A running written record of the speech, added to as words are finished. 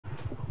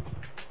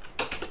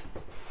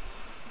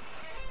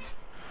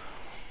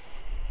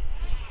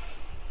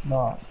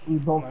Nah, we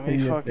don't Let say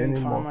me it fucking find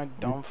anymore. my We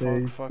dumb fuck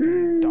say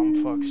fucking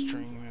dumb fuck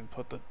stream and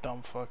put the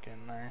dumb fuck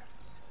in there.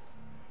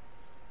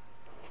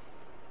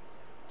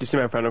 You see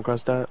my friend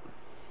request that?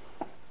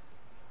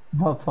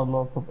 that's a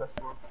lot of effort.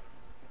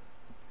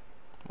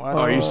 What? Oh,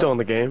 are you still in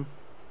the game?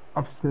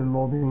 I'm still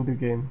loading the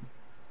game.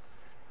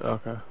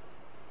 Okay.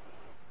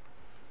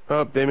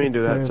 Oh, didn't mean to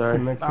do that, Says sorry. I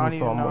connection, don't so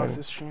even I'm know if waiting.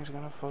 this stream's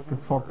gonna fucking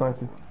Because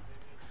Fortnite is...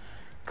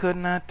 Could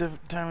not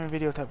determine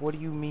video type. What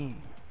do you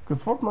mean?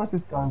 Because Fortnite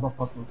is kind of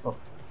fucking tough.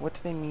 What do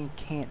they mean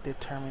can't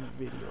determine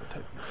video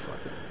type, you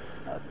fucking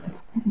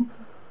nutmeg?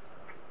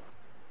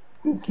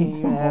 This Can't is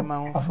even the add most my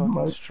own kind fucking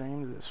of...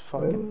 stream to this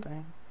fucking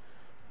thing?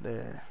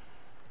 There.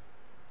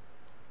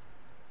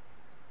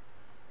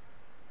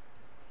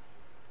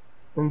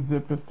 And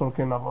Zip is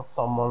talking about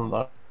someone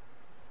that...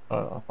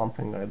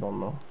 something I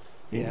don't know.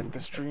 Yeah, if the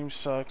stream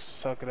sucks,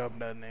 suck it up,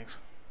 nutmegs.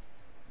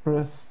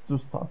 Press to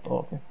start.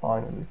 Okay,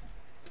 finally.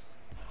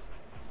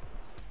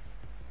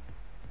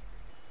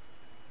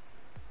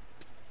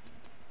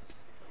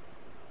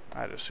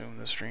 I'd assume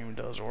the stream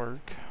does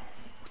work.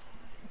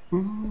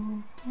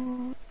 Oh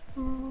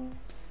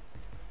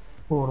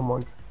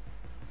my...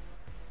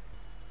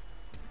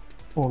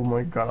 Oh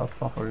my god, I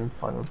suffer in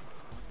silence.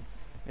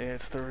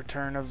 It's the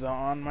return of the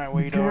on my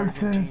way The to game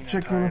Argentina says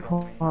checking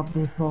title. for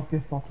updates.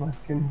 Okay, Fortnite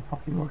can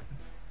fucking work this.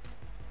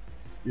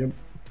 Yep.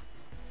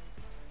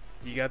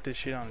 You got this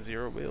shit on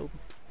zero build?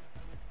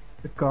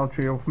 The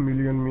country of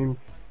million memes.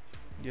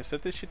 You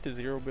set this shit to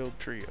zero build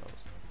trios.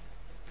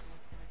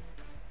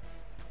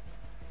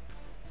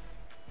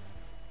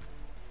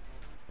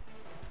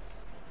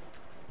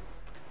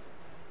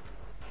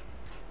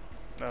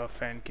 Oh,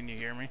 Fen, can you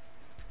hear me?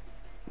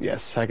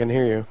 Yes, I can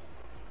hear you.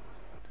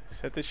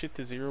 Set this shit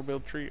to zero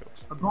build trios.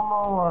 I don't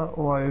know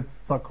why it's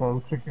stuck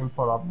on checking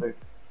for updates.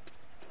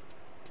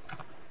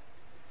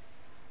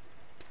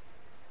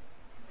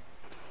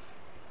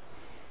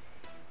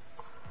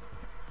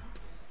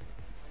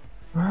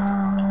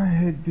 I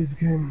hate this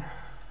game.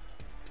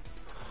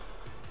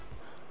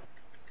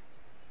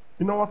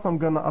 You know what? I'm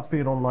gonna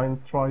appear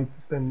online, try to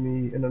send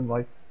me an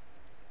invite.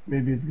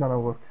 Maybe it's gonna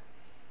work.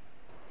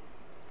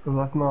 Cause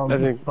right now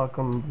I'm just stuck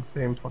on the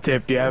same fucking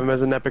Tip, do you have him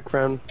as an epic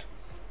friend?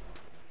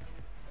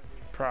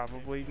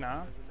 Probably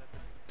not.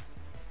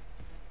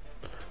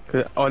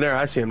 Oh, there,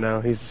 I see him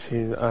now. He's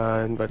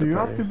invited. Do you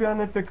have to be an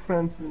epic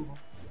friend?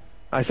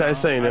 I saw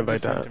an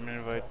invite sent that. him an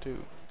invite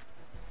too.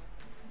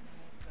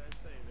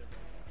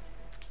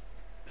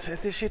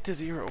 Set this shit to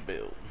zero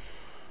build.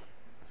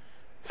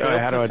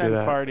 Alright, how do I do Send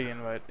that? party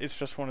invite. It's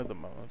just one of the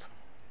modes.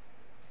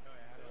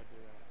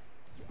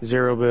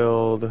 Zero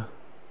build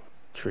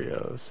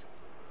trios.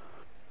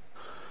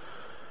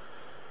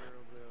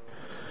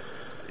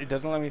 It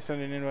doesn't let me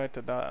send an invite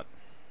to Dot.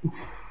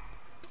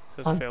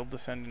 Just failed to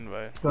send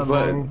invite.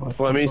 Just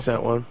let me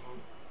send one.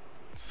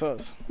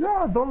 Sus.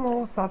 Yeah, I don't know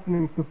what's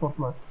happening to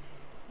Fortnite.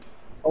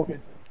 Okay.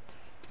 It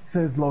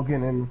says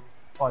login in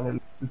finally.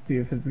 Let's see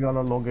if it's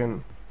gonna log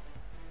in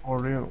for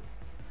real.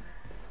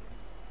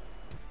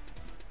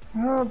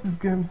 Yeah, this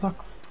game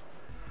sucks.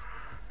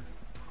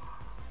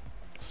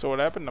 So what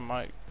happened to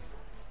Mike?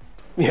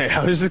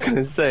 Yeah, I was just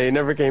gonna say, he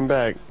never came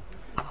back.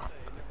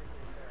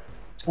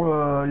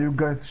 You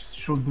guys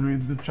should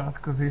read the chat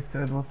because he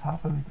said what's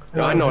happened.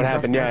 No, I know what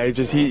happened, yeah, he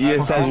just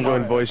hasn't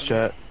joined voice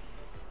chat.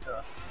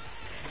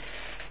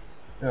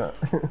 Yeah.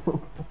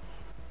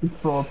 He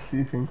thought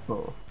he thinks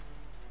so.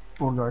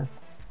 Poor guy.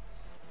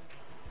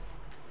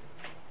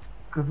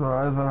 Because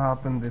whatever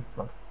happened, it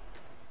sucks.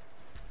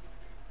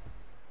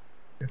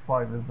 If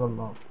 5 is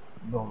allowed,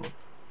 don't.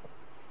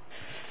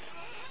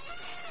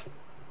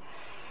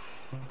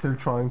 Still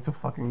trying to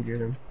fucking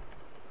get him.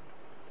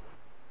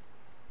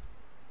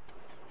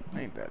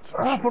 Ain't that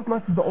some shit.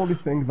 Fortnite is the only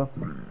thing that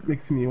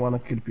makes me wanna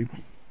kill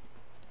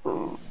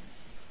people.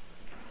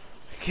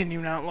 Can you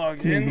not log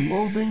He's in?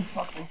 loading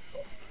fucking.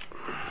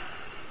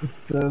 It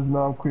says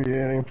now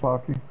creating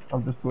party.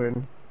 I'm just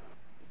waiting.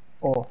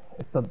 Oh,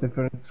 it's a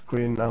different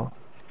screen now.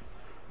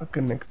 A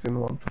connecting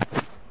one.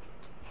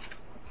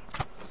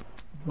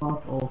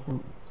 That's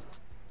awesome.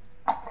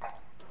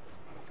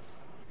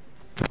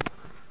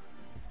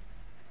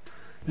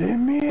 Let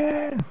me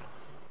in!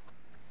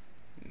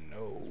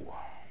 No.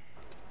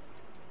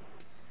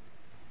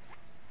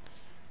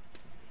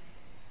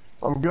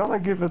 I'm gonna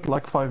give it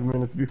like 5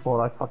 minutes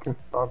before I fucking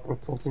start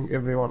insulting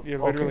everyone. You're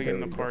literally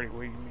Okay, in the party.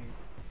 What do you mean?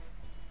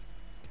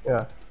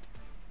 Yeah.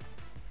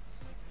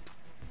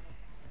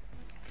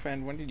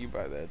 Fen, when did you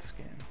buy that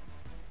skin?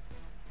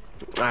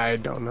 I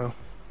don't know.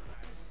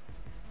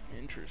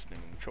 Interesting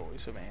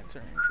choice of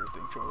answer.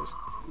 Interesting choice.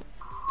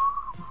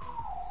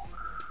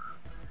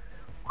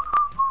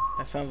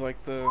 That sounds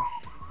like the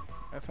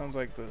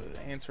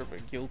answer of a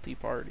guilty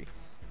party.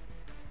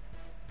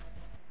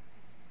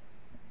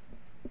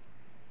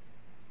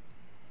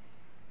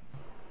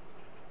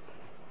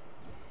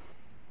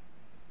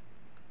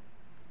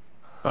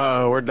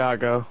 Uh-oh, where'd Dot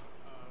go?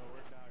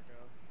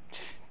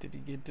 Did he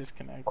get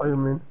disconnected? What do you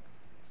mean?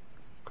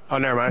 Oh,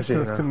 never mind, I It see you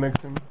says now.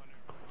 connecting.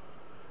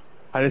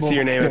 I didn't see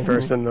your name at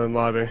first in the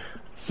lobby.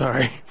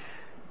 Sorry.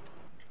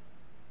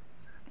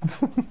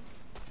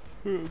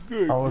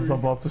 I was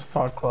about to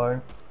start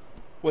crying.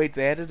 Wait,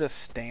 they added a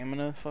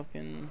stamina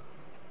fucking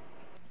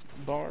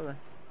bar?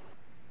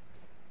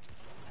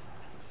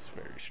 It's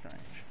very strange.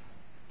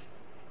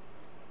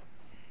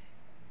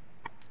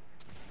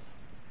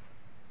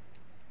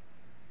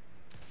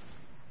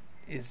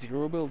 Is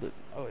zero build it?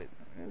 Oh wait,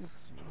 it's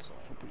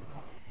all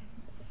people.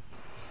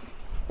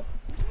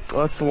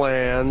 Let's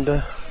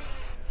land.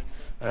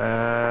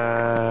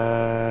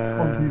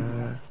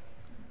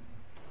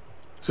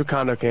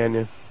 Sukondo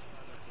Canyon.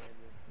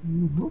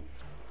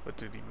 What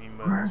did he mean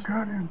by Grand this?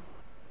 Canyon.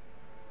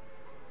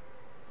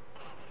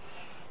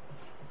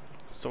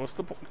 So what's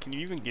the point? Can you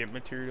even get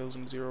materials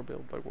in zero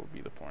build? Like, what would be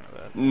the point of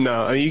that?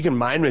 No, I mean, you can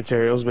mine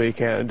materials, but you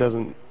can't. It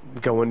doesn't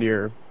go into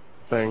your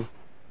thing.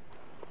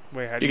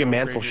 Wait, how do You can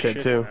upgrade mansle your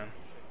shit too. then?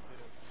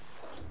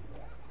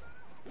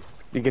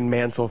 You can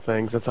mansle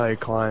things. That's how you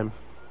climb.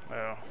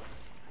 Oh.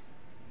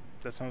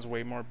 That sounds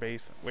way more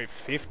base. Wait,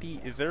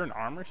 50? Is there an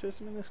armor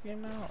system in this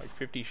game now? Like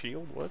 50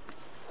 shield? What?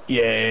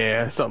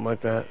 Yeah, something like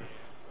that.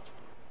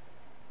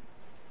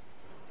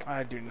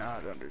 I do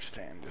not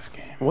understand this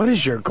game. What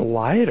is your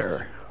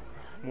glider?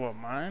 What,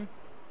 mine?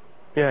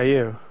 Yeah,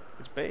 you.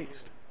 It's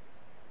based.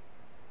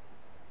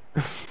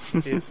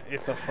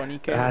 It's a funny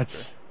character.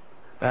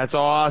 That's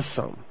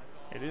awesome.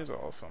 It is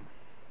awesome.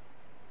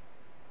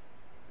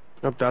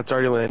 Oh, that's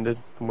already landed.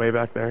 Way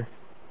back there.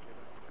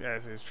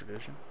 As is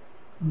tradition.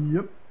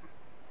 Yep.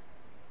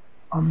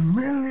 A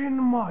million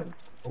miles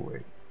away.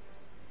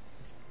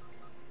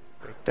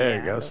 There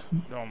it goes.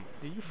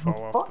 Did you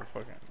fall off the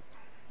fucking...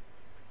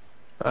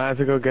 I have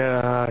to go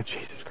get,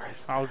 Jesus Christ.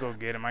 I'll go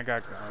get him. I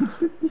got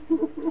guns.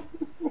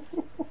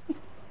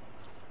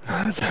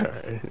 That's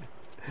alright.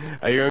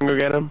 Are you gonna go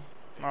get him?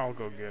 I'll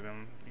go get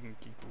him. You can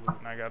keep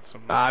looting. I got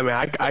some... I mean,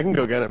 I can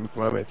go get him if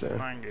you want me to.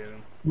 I can get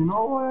him. You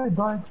know why I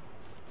died?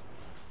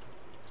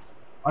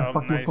 I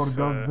fucking nice,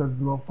 forgot there's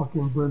no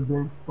fucking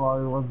building, so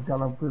I was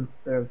gonna build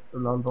stairs to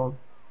land on.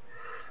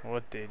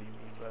 What did he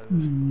mean by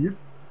this? Yep.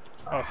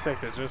 Oh,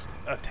 sick. There's just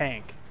a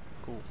tank.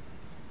 Cool.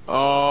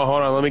 Oh,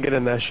 hold on. Let me get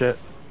in that shit.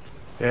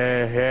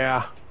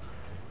 Yeah.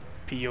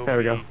 POV. There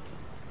we go.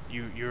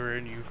 You're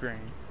in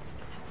Ukraine.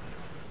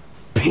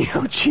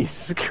 Oh,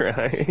 Jesus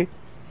Christ.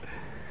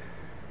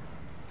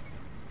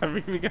 I'm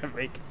even gonna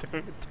make it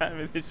through the time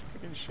of this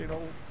fucking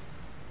shithole.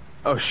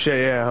 Oh,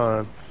 shit, yeah, hold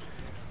on.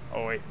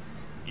 Oh, wait.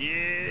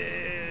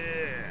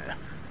 Yeah!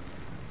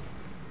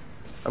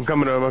 I'm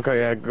coming to him. Okay,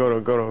 yeah,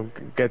 go to him.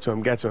 Get to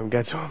him.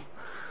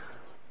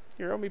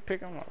 Here, help me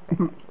pick him up.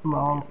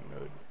 Now,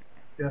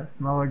 yeah,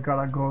 now I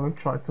gotta go and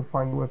try to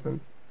find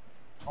weapons.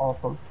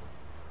 Awesome.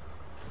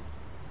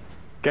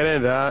 Get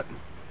in that.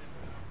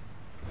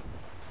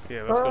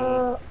 Yeah,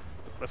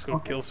 let's go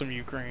okay. kill some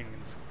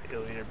Ukrainians.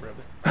 Hell yeah,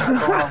 brother. I don't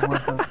have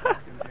weapons.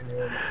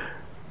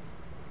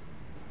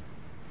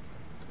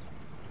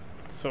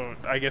 So,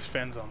 I guess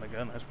Fenn's on the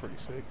gun. That's pretty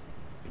sick.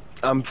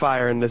 I'm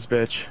firing this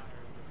bitch.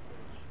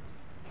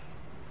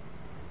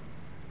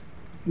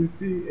 If you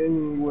see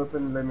any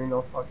weapon, let me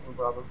know so I can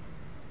grab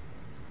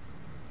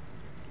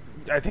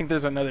it. I think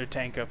there's another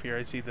tank up here.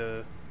 I see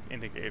the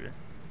indicator.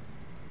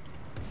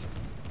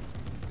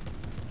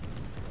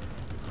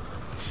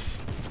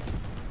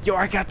 Yo,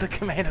 I got the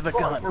command of the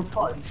gun.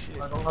 Holy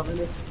shit. I don't have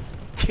any.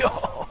 Yo,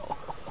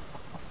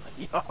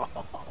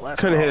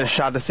 Couldn't hit a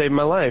shot to save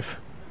my life.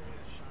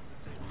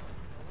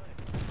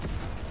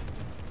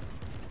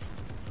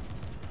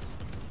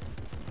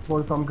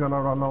 Boys, I'm gonna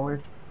run away.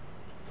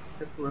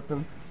 Get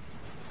weapons.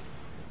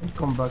 And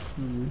come back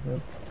to you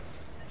here.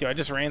 Yo, I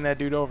just ran that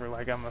dude over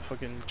like I'm a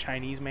fucking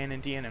Chinese man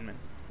in Tiananmen.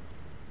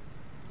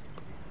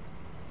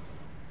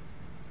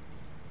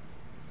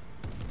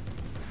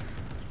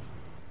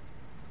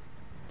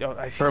 Yo,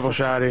 I see Purple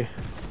shoddy.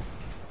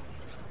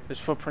 There's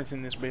footprints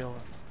in this building.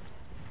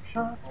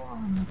 Shut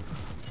on.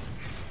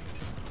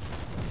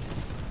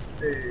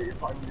 Hey,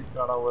 finally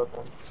got a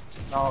weapon.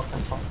 Now I can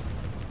find.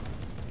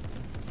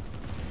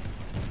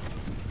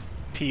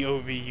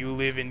 POV, you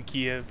live in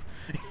Kiev.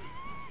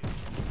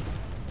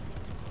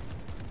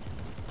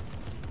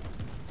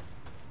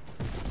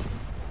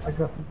 I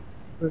got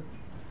this.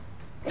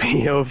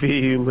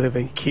 POV, you live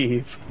in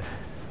Kiev.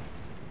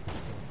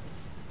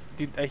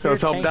 Dude, I hear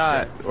Let's help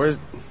that. Where's...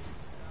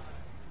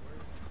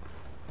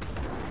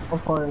 I'll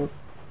find it.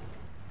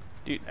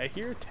 Dude, I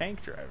hear a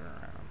tank driving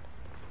around.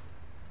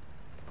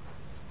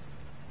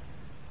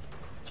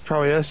 It's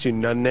probably us, you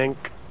nutnink.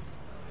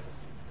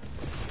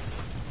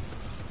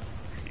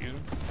 Excuse me?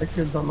 I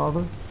killed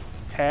another.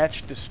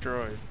 Hatch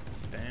destroyed.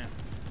 Damn.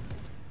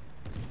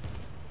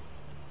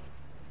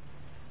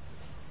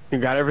 You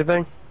got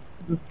everything?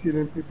 Just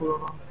killing people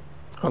around.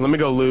 Oh, let me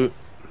go loot.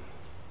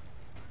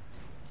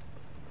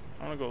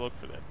 I wanna go look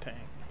for that tank.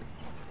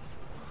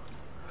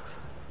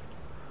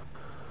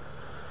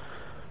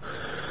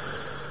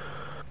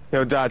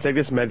 Yo, Dad, take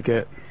this med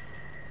kit.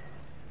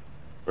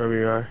 Wherever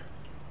you are.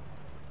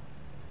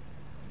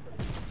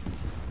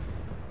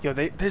 Yo,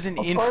 there's an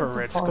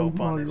infrared scope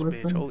on this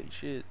bitch. Holy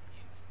shit.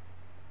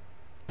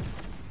 The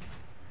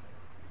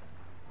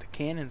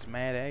cannon's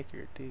mad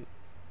accurate, too.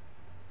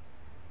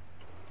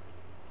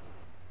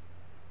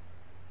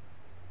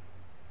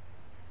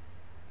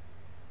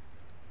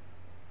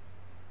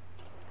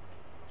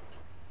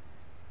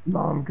 No,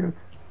 I'm good.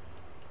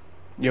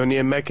 You don't need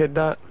a med kit,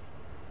 Dot?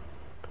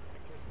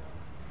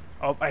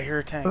 Oh, I hear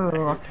a tank. I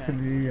hear a tank.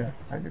 Actually, yeah,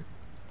 I do.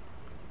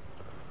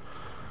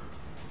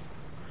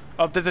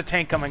 Oh, there's a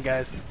tank coming,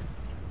 guys.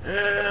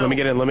 Let me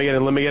get in, let me get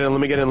in, let me get in, let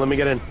me get in, let me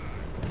get in.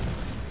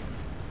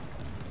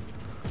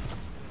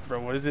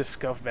 Bro, what is this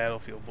scuffed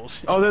battlefield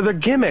bullshit? Oh, they're the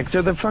gimmicks,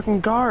 they're the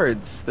fucking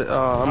guards.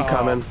 Oh, I'm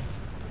coming.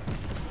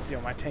 Yo,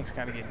 my tank's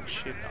kind of getting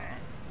shit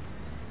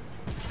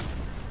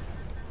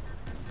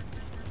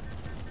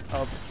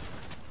on.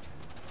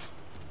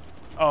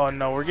 Oh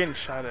no, we're getting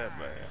shot at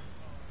by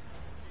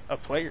a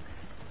player.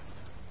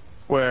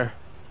 Where?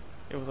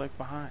 It was like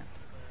behind.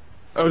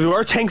 Oh, dude,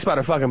 our tank's about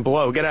to fucking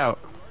blow. Get out.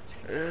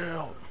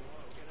 Ew.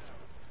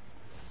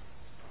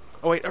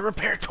 Oh wait, a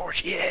repair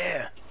torch,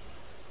 yeah!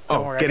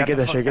 Oh, worry, get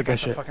that shit, get that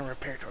shit. Fucking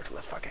repair torch,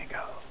 let's fucking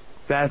go.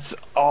 That's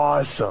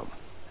awesome.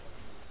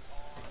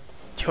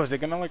 Yo, is it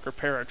gonna like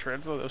repair our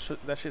treads though?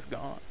 That shit's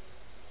gone.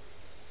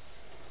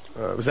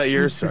 Was that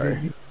yours?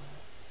 Sorry.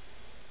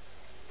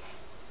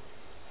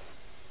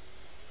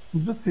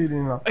 I'm just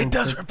eating up. It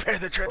does repair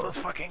the treads, let's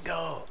fucking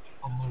go.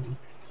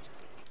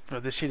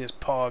 Bro, this shit is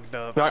pogged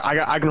up. No,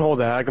 I can hold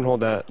that. I can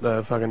hold that.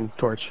 The fucking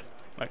torch.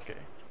 Okay.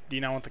 Do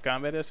you not want the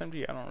combat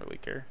SMG? I don't really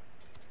care.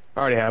 I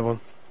already have one.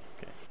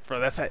 Okay. Bro,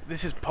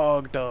 this is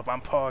pogged up.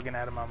 I'm pogging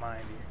out of my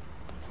mind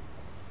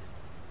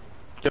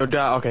here. Yo,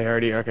 Dot. Okay,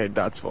 already. Okay,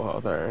 Dot's full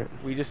health. All right.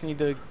 We just need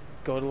to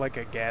go to like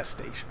a gas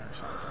station or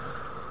something.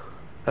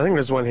 I think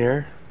there's one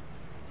here.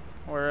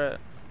 Where at?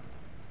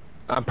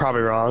 I'm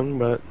probably wrong,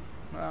 but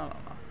I don't know.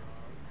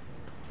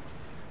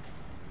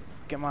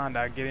 Come on,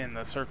 Doc. Get in.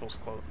 The circle's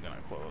gonna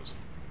close.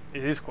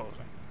 It is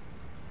closing.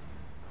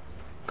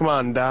 come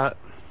on, Dot.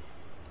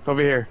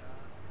 Over here.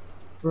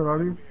 Where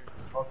are you?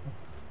 Okay.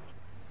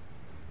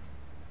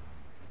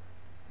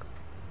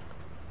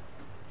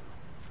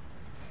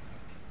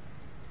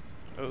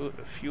 Oh,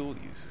 the fuel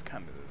use is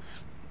kind of this.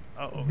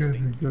 Uh-oh, Good,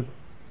 stinky. good.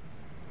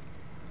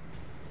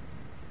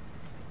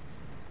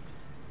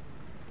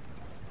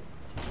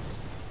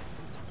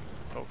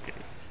 Okay.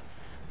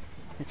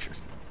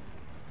 Interesting.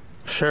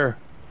 Sure.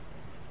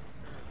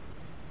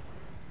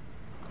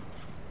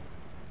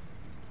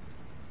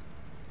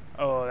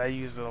 Oh, that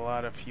used a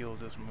lot of fuel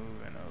just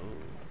moving. Oh.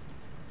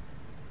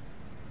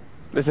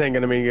 This ain't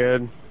gonna be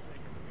good.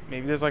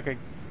 Maybe there's like a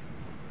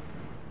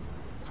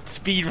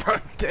speed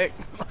run deck.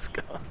 Let's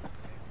go.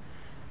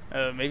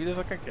 Maybe there's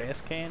like a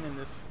gas can in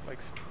this like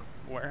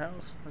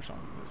warehouse or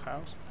something. This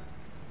house.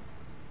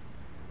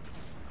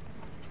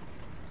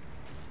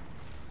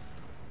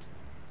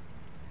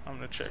 I'm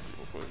gonna check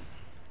real quick.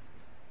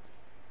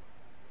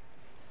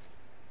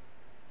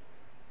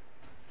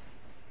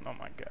 Oh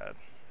my god,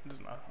 this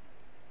is not.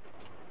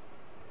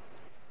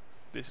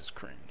 This is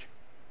cringe.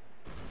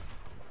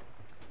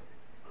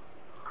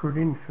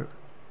 Cringe.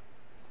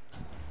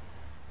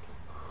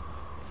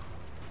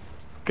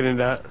 Get in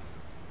that.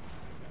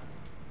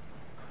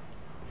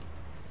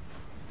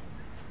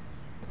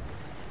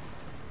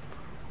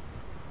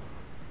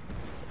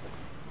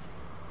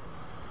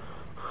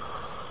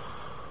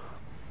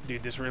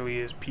 Dude, this really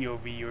is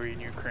POV. You're in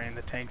Ukraine.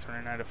 The tank's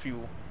running out of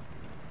fuel.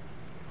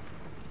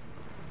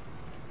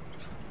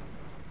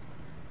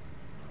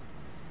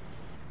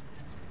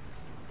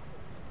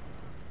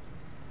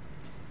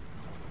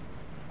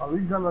 Are we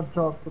gonna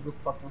jump to the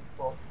fucking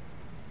spot?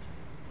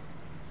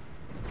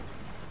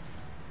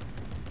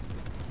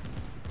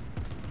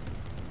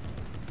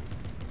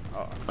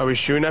 Oh, Are we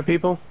shooting at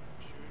people?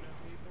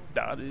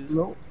 that is.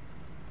 No.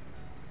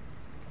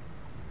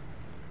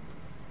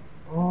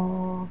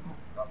 Oh.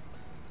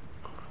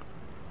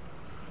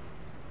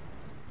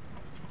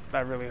 I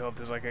really hope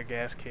there's like a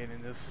gas can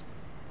in this.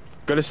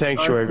 Go to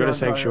sanctuary. Go to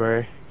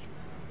sanctuary.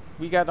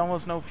 We got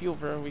almost no fuel,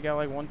 bro. We got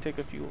like 1 tick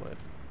of fuel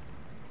left.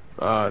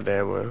 Oh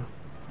damn well.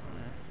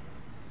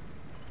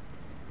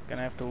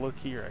 Gonna have to look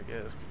here, I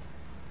guess.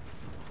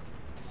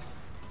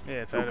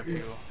 Yeah, it's out of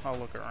fuel. I'll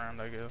look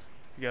around, I guess.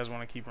 If you guys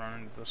want to keep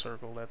running the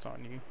circle, that's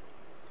on you.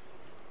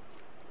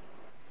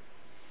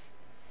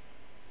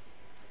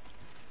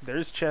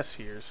 There's chests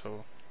here,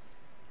 so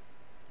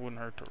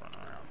wouldn't hurt to run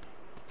around.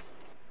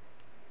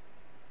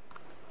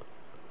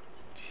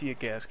 If you see a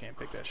gas can,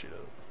 pick that shit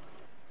up.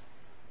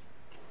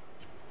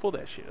 Pull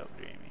that shit up,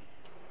 Jamie.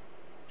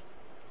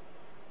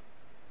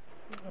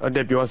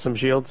 Dip, you want some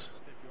shields?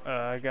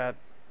 I got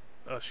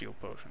a shield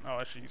potion. Oh,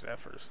 I should use that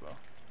first, though.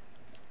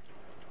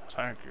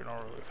 Thank you,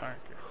 not really thank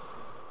you.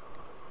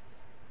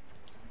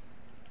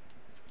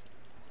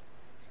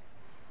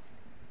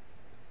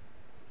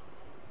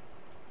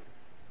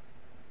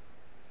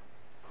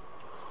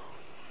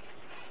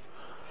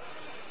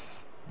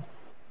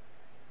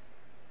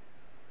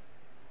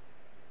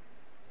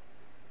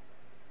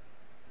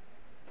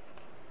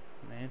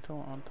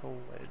 Mantle onto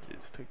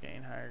ledges to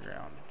gain higher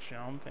ground.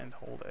 Jump and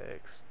hold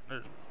X.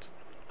 Or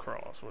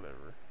cross,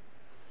 whatever.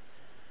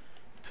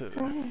 To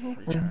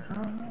reach higher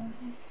ground.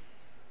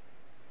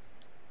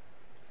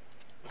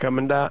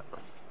 Coming, Dot.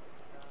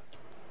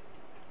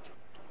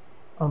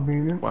 I'm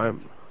being. Why?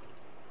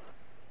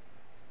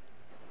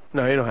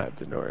 No, you don't have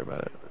to. Don't worry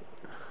about it.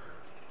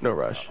 No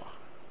rush.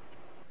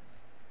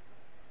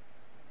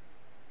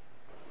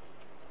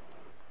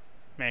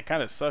 Man, it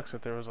kind of sucks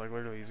that there was like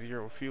literally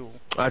 0 fuel.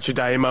 Actually,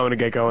 die. You might want to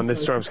get going.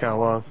 This storm's kind of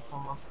long.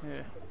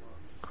 Yeah.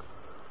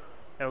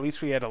 At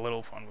least we had a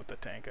little fun with the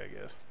tank, I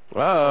guess.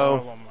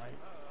 Uh-oh.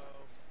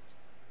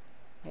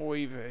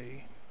 Oy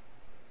vey.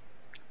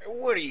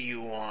 What do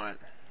you want?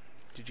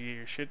 Did you get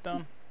your shit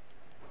done?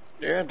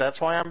 Yeah, that's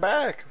why I'm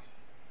back.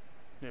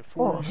 Yeah,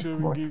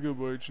 47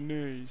 gigabytes,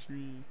 nice.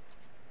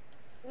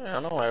 Yeah, I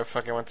don't know why I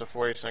fucking went to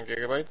 47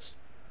 gigabytes.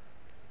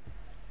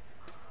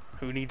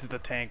 Who needs the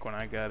tank when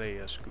I got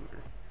a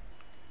scooter?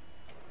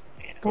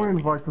 Yeah, Who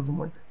invited the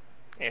mic?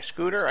 a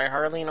scooter? I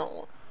hardly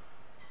know.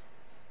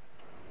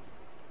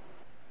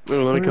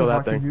 Ooh, let me kill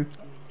that thing. You?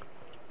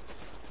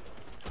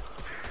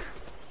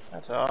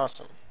 That's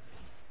awesome.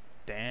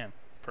 Damn.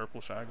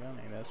 Purple shotgun?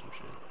 Ain't that some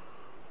shit?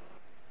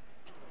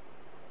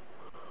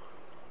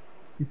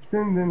 He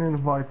sent an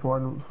invite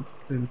while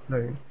still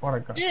playing. What a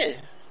guy. Yeah.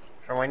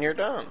 For when you're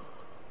done.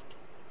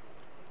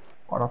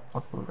 What a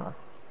fucking guy.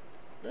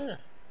 Yeah.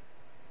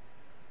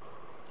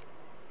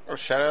 Oh,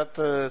 shout out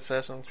to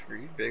Assassin's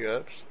Creed. Big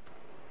ups.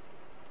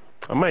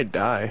 I might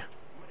die.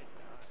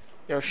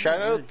 Yo,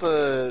 shout out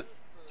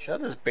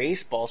this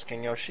baseball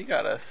skin. Yo, she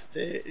got a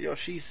thick. Yo,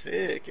 she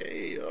thick.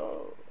 Hey,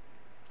 yo.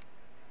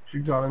 She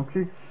got him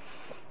cheeks.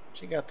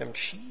 She got them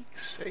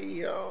cheeks. Hey,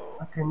 yo.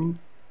 Okay.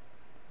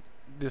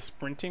 The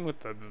sprinting with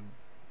the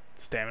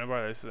stamina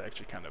bar, this is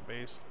actually kind of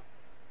based.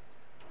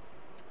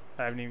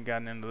 I haven't even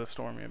gotten into the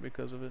storm yet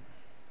because of it.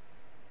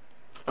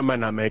 I might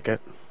not make it.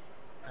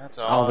 That's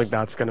awesome. I don't think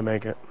that's gonna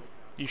make it.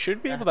 You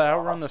should be able to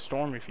outrun the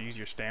storm if you use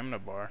your stamina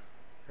bar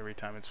every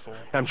time it's full.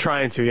 I'm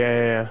trying to,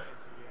 yeah.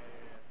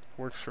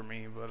 Works for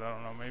me, but I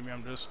don't know, maybe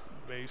I'm just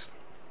based.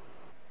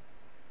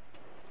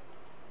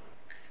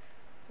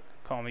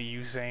 Call me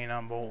Usain,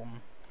 I'm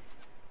Bolton.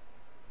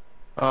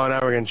 Oh, now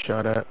we're getting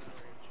shot at.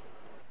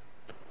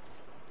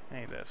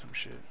 Ain't that some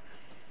shit?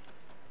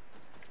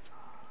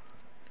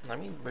 Let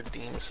me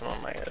redeem some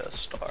of my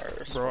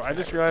stars. Bro, I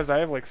just realized I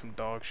have like some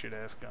dog shit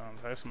ass guns.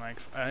 I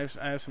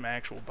have some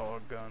actual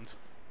dog guns.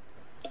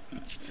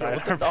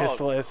 Sidearm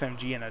pistol,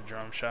 SMG, and a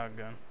drum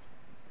shotgun.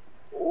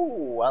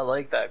 Ooh, I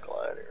like that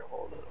glider.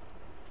 Hold up.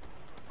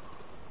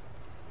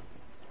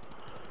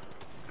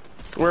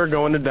 We're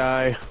going to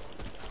die.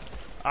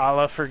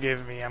 Allah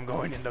forgive me, I'm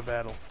going into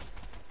battle.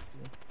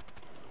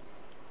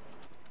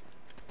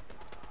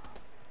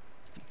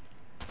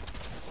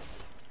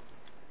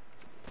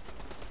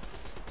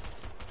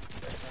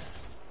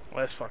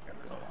 Let's fucking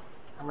go.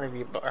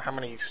 How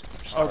many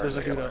stars? Oh, there's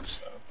a dude up.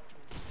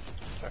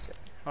 Okay.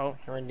 Oh.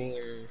 Can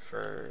redeem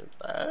for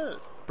that?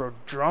 Bro,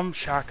 drum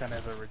shotgun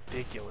has a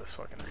ridiculous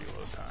fucking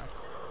reload time.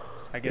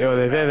 I guess. Yo,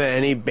 they have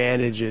any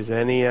bandages,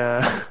 any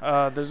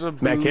there's a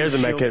blue here's a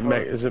med kit.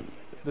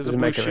 There's a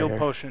blue shield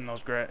potion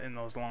in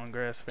those long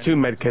grass. 2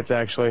 med kits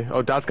actually.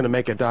 Oh, Dot's gonna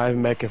make it. Dot, I have a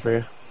med kit for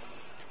you.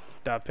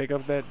 Dot, pick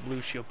up that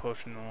blue shield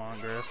potion in the long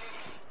grass.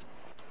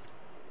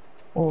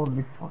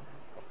 Holy fuck.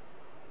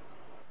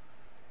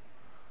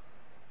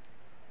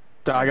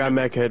 Dot, I got a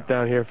med kit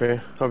down here for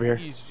you. Over here.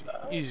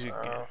 Easy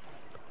game.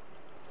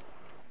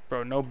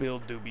 Bro, no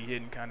build do be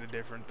hitting kind of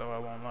different though, I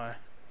won't lie.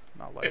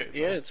 Not like it.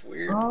 Yeah, it's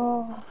weird.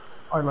 Oh,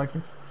 I like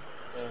it.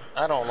 Yeah,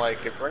 I don't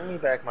like it. Bring me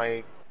back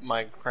my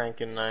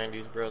cranking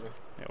 90s, brother.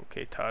 Yeah,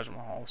 okay, Taj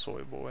Mahal,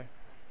 soy boy.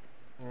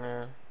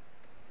 Yeah.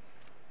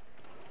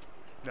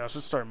 Now let's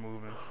just start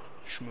moving.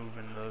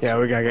 Schmoving those. Yeah,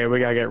 we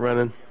gotta get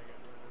running.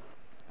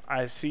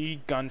 I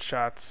see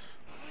gunshots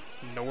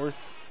north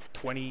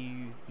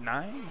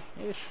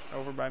 29-ish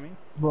over by me.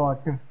 Bro, I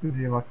can still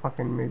hear I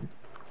fucking made it.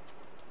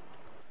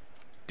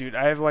 Dude,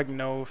 I have like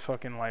no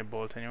fucking light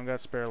bullets. I don't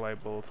got spare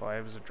light bullets. All I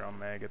have is a drum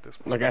mag at this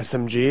point. Like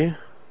SMG?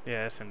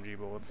 Yeah, SMG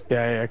bullets.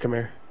 Yeah, come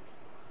here.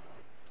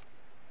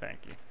 Thank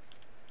you.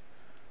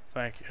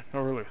 Thank you.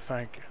 No, really,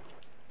 thank you.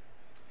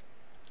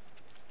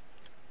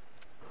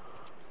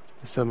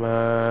 Some,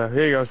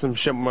 here you go, some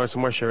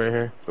more shit right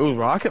here. Ooh,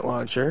 rocket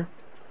launcher.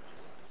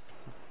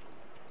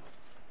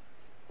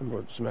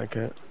 What's med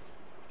kit?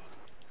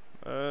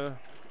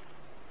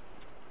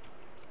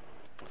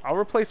 I'll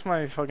replace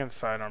my fucking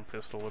sidearm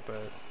pistol with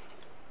that.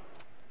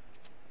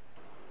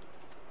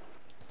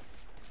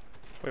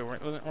 Wait,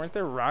 weren't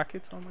there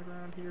rockets on the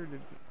ground here?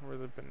 Or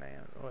the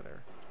banana,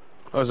 whatever.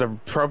 Oh, there's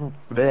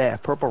a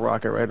purple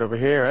rocket right over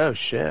here. Oh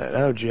shit.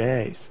 Oh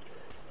jeez.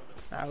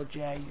 Oh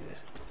Jesus.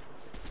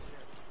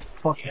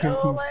 Fucking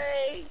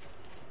away.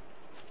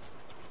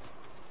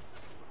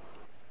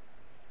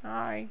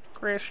 Hi,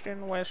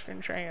 Christian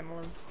Weston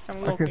Chandler.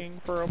 I'm looking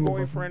for a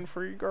boyfriend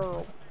for your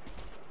girl.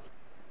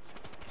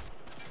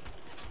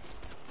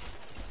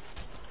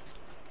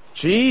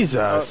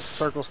 Jesus.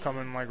 Circle's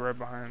coming like right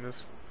behind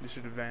us. You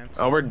should advance.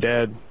 Oh, we're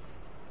dead.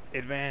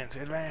 Advance.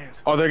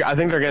 Oh, I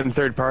think they're getting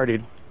third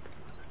partied.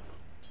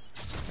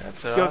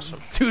 That's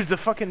awesome. Dude, the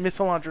fucking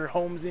missile launcher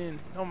homes in.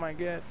 Oh my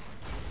god.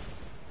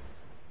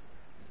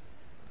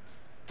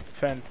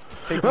 Fen,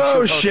 take the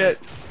shield shit.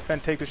 Potions. Fen,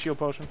 take the shield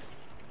potions.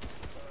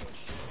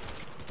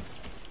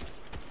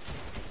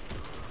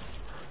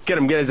 Get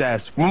him, get his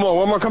ass. One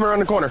more coming around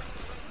the corner.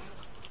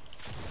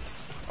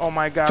 Oh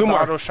my god, Two the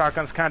more. auto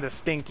shotgun's kinda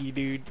stinky,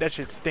 dude. That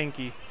shit's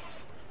stinky.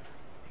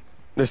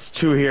 There's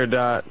 2 here,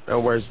 Dot. Oh,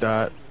 where's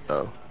Dot?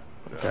 Oh.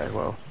 Okay,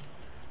 well.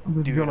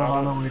 I'm just gonna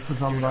run away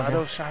because I'm lagging.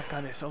 Auto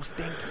shotgun is so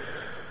stinky.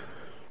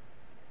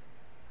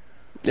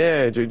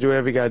 Yeah, do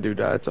whatever you gotta do,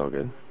 Dot. It's all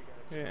good.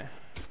 Yeah.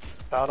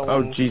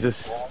 Oh,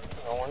 Jesus.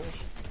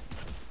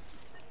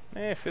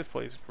 Eh, 5th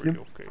place is pretty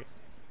okay.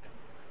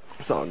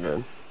 It's all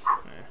good.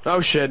 Oh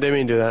shit, didn't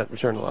mean to do that.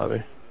 Return to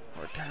lobby.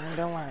 Return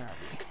to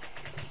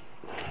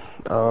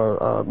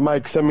lobby.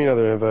 Mike, send me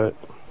another invite.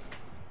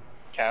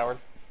 Coward.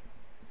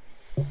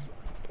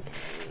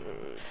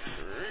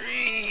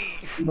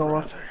 You know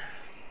what?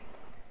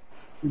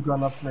 You're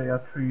gonna play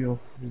a trio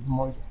with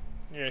Mike.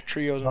 Yeah,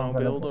 trios no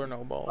build or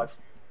no balls.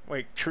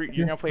 Wait, you're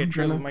gonna play a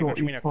trios with Mike, what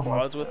you mean a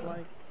quads with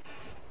Mike?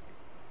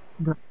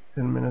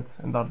 10 minutes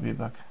and I'll be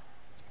back.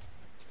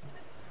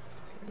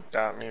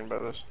 Got me by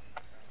this.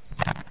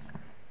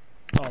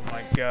 Oh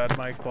my god,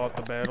 Mike bought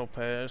the battle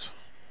pass.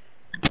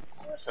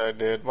 Yes, I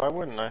did. Why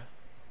wouldn't I?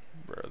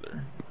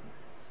 Brother.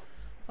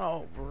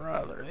 Oh,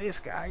 brother, this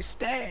guy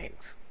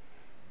stinks.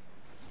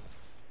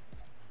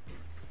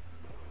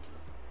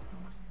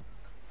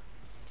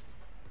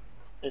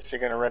 Is he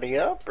gonna ready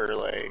up or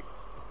like?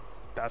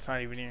 That's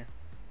not even here.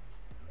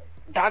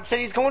 Dot said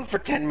he's going for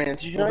 10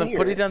 minutes. You Well, not then here.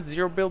 put it on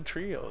 0 build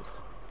trios.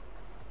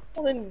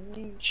 Well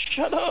then,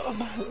 shut up.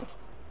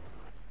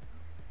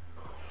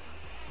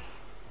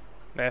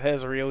 That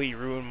has really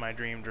ruined my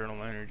dream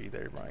journal energy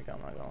there, Mike.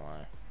 I'm not gonna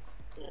lie.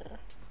 Yeah.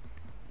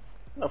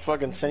 I'll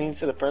fucking send you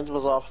to the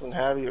principal's office and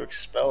have you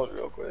expelled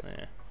real quick.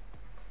 Yeah.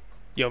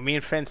 Yo, me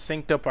and Fence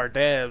synced up our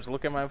dabs.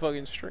 Look at my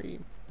fucking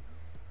stream.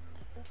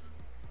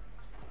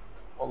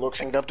 Well, look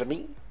synced up to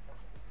me.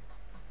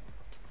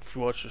 If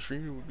you watch the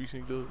stream, it would be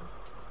synced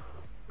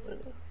up.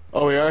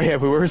 Oh, we are? Yeah,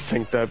 we were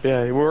synced up.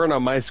 Yeah, we weren't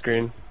on my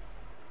screen.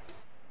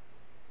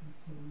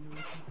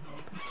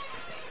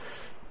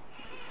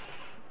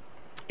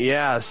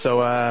 Yeah,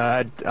 so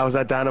I was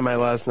at Dynamite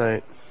last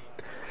night.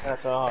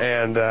 That's all.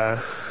 And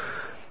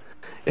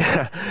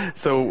yeah,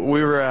 so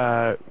we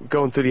were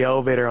going through the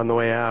elevator on the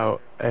way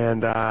out,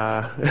 and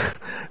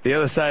the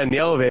other side of the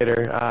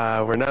elevator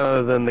were none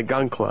other than the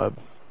gun club.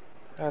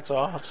 That's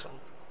awesome.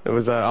 It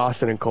was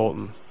Austin and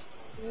Colton.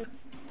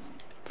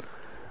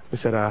 We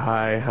said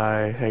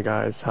hi, hey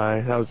guys, hi.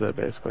 That was it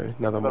basically.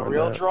 Nothing more The than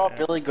real that. draw,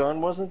 Billy Gunn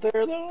wasn't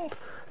there though?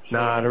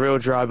 Nah, the real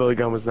draw, Billy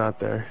Gunn was not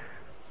there.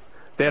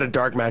 They had a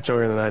dark match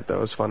earlier in the night. That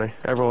was funny.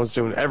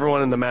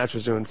 Everyone in the match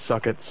was doing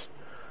suckets.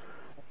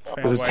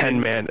 It was a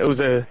 10-man. It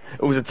was a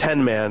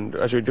 10-man.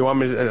 Actually, do you want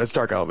me to? It's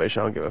dark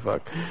elevation. I don't give a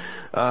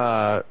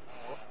fuck.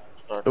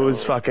 It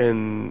was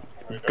fucking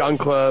Gun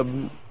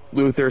Club,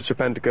 Luther,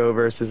 Serpentico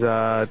versus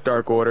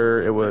Dark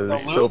Order. It was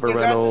Silver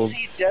Reynolds. Got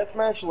to see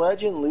Deathmatch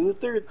Legend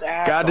Luther.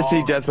 That's Got to see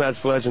awesome.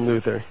 Deathmatch Legend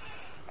Luther.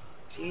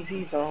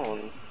 Easy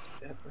zone.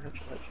 Deathmatch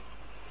Legend.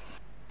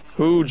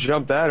 Who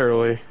jumped that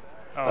early?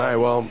 Oh. Alright,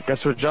 well,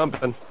 guess we're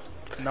jumping.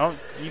 No,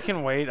 you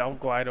can wait. I'll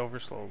glide over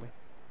slowly.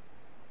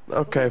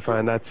 Okay,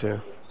 fine, that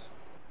too.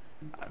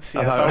 See,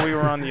 I thought we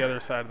were on the other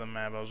side of the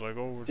map. I was like,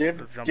 oh, we're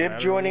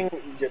jumping.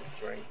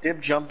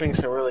 Dib jumping,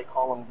 so really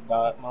call him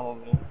Dot. Mama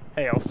mia.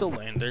 Hey, I'll still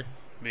land there,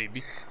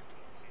 maybe.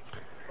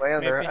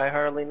 Lander, Maybe. I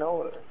hardly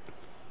know it.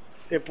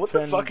 Dib, what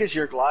the fuck is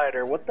your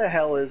glider? What the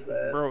hell is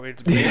that? Bro,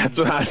 it's Yeah, based. that's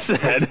what I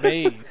said. It's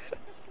based.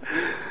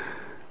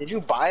 Did you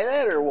buy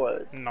that or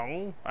what?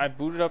 No, I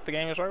booted up the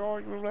game. It's like, oh,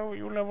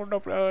 you leveled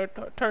up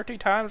 30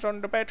 times on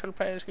the battle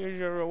pass. Here's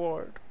your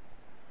reward.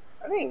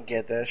 I didn't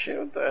get that shit.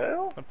 What the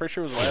hell? I'm pretty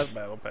sure it was last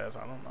battle pass. I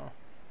don't know.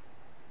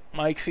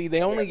 Mike, see,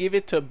 they only give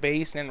it to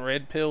base and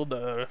red pilled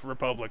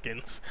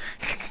Republicans.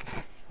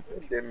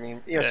 It didn't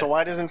mean. Yeah, so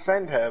why doesn't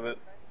Fend have it?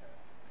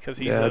 Because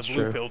he's Yeah, a that's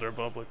blue true. pilled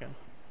Republican.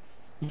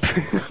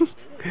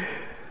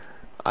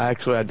 I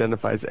actually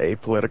identify as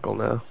apolitical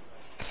now.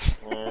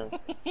 Yeah.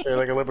 So you're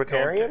like a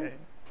libertarian?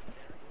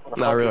 Okay.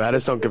 Not really. I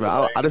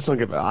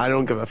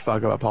don't give a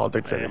fuck about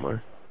politics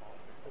anymore.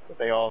 That's what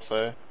they all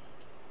say.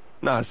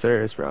 Nah,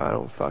 serious, bro. I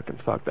don't fuck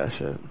that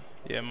shit.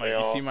 Yeah, Mike, They you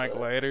all see my say.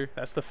 glider?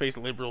 That's the face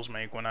liberals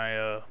make when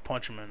I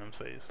punch them in the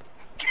face.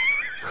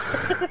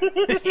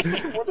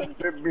 What does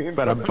that mean?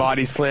 Better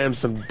body slam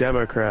some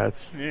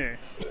Democrats. Yeah.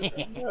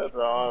 That's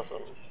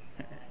awesome.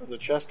 There's a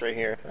chest right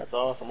here. That's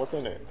awesome. What's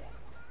in it?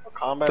 A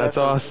combat. That's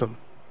SMG? awesome.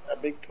 A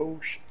big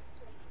push.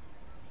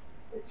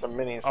 It's some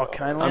minis. Oh,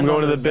 can I land I'm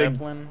going on to the big-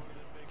 Zeppelin?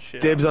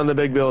 Shit. Dibs on the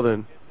big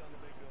building.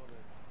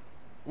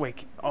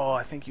 Wait. Oh,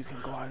 I think you can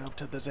glide up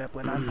to the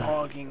Zeppelin. I'm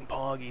pogging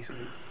poggies.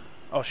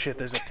 Oh shit,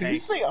 there's a Did you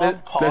tank. say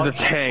There's a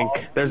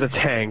tank. There's a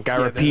tank. I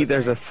Yeah, repeat,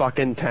 there's there's a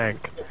fucking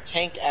tank.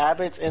 Tank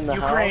Abbott's in the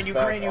Ukraine, house.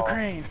 Ukraine,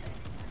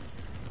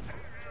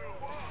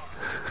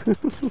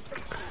 That's Ukraine.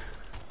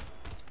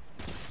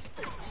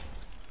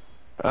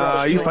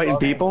 Are you fighting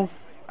people?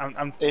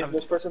 I'm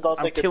This person's all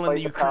I'm thinking killing fight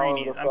the the power of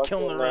Ukrainian. the I'm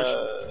killing the fucking,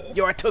 Russians.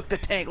 Yo, I took the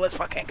tank. Let's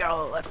fucking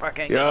go. Let's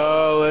fucking go.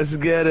 Yo, let's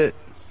get it.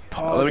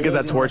 Paul Let me get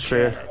that is in torch the for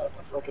you. chat.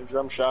 Fucking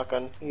drum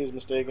shotgun. He was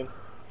mistaken.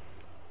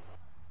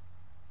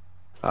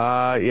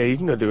 Yeah, you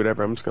can go do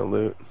whatever. I'm just gonna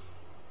loot.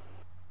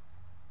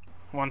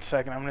 1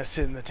 second, I'm gonna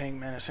sit in the tank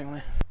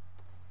menacingly.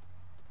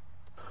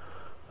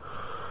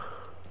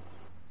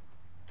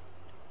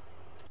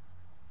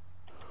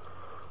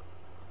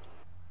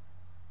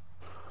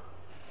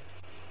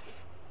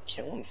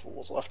 Killing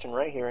fools left and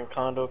right here in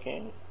Condo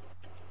Canyon.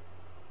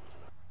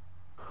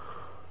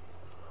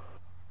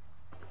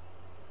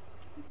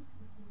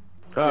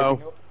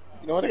 Uh-oh.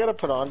 You know what I gotta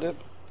put on, Dip?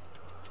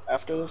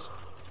 After this?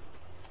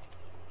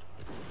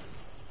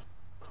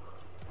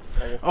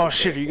 Oh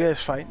shit, are you guys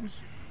fighting?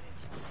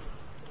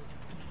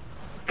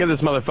 Get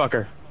this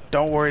motherfucker.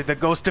 Don't worry, the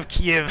ghost of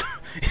Kiev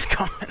is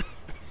coming.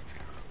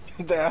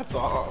 That's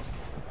awesome.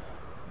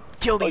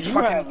 Kill these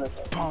fucking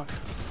punks.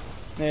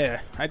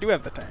 Yeah, I do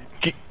have the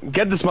tank.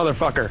 Get this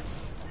motherfucker.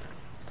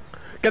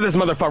 Get this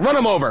motherfucker. Run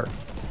him over.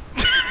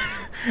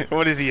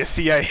 What is he, a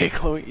CIA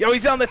Chloe? Yo,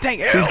 he's on the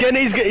tank. Ew. He's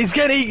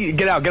getting,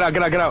 get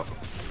out.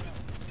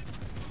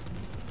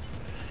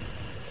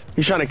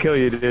 He's trying to kill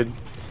you, dude.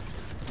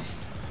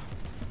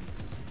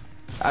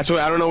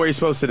 Actually, I don't know what you're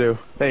supposed to do.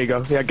 There you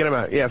go. Yeah, get him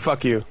out. Yeah,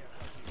 fuck you.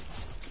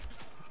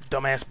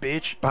 Dumbass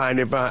bitch. Behind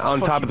it,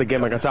 on top of the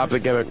gimmick, on top of the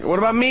gimmick. What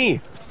about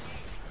me?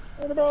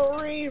 What about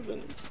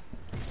Raven?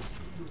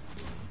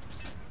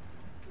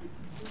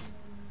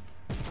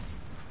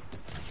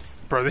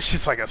 Bro, this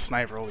shit's like a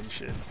sniper, holy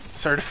shit.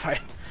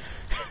 Certified.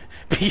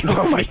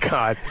 Oh my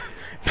god.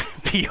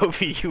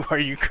 POV, are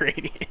you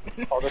Ukrainian?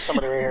 Oh, there's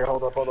somebody right here.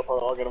 Hold up.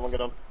 I'll get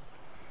him.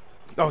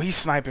 Oh, he's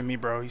sniping me,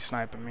 bro. He's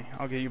sniping me.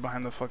 I'll get you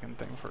behind the fucking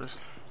thing first.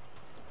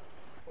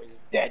 He's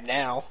dead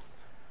now.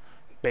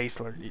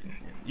 Basler.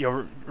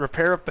 Yo,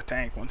 repair up the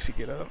tank once you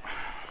get up.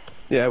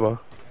 Yeah, well.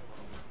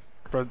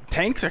 Bro,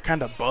 tanks are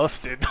kind of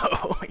busted, though.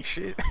 Holy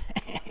shit.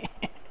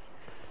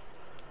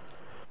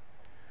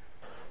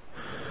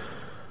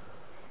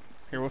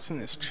 Here, what's in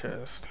this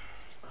chest?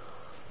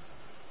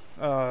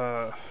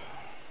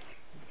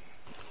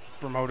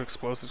 Remote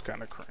explosives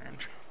kind of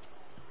cringe.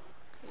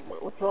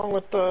 What's wrong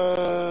with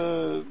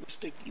the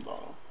sticky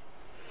bomb?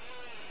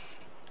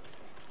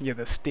 Yeah,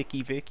 the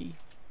sticky Vicky.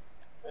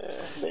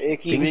 The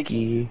icky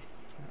Vicky.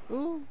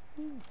 Ooh.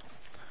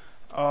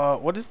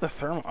 What is the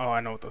thermal? Oh,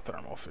 I know what the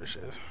thermal fish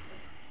is.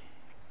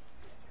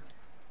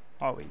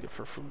 I'll eat it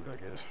for food, I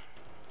guess.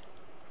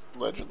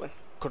 Allegedly.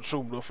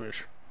 Consume the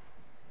fish.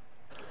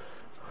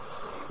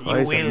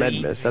 I need some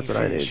med mist, that's what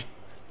I need.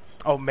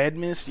 Oh, med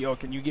mist? Yo,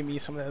 can you give me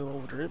some of that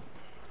little drip?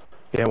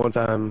 Yeah, once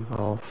I'm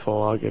all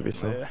full, I'll give you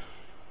some. Yeah.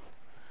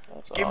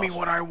 Give me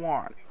what I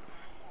want.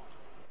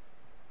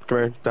 Come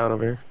here, down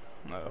over here.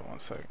 1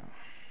 second.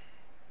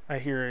 I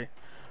hear a...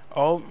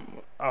 Oh,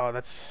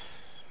 that's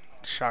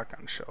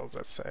shotgun shells,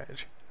 that's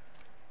Sag.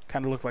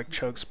 Kind of look like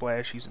Chug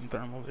Splashies in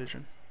thermal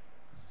vision.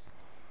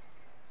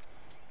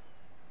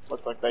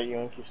 Looks like that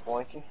Yankee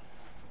Splanky.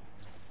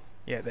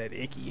 Yeah, that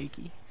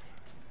icky.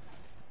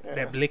 Yeah.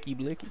 That blicky.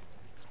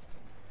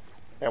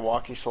 That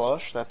walkie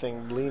slush, that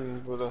thing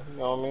bleeding with a, you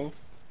know what I mean?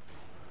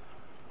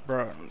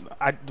 Bro,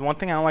 the one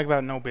thing I don't like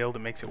about no build, it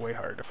makes it way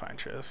harder to find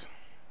chests.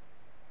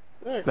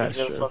 Yeah, because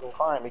you gotta fucking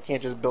climb, you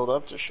can't just build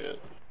up to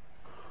shit.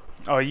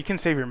 Oh, you can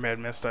save your med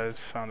mist, I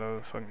found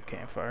a fucking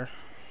campfire.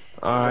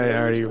 I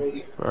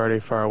already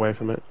far away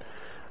from it.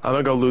 I'm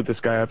gonna go loot this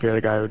guy up here,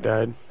 the guy who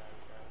died.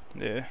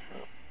 Yeah.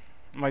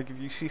 Like, if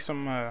you see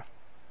some,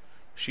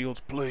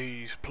 shields,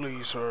 please,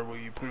 sir, will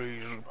you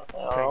please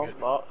ping it?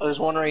 Oh, there's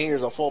one right here,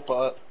 there's a full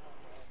pot.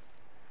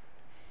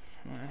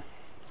 Yeah.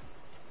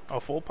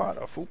 A full pot?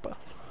 A fupa?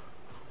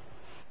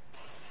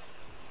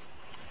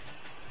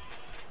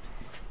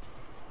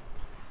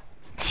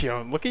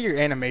 Yo, look at your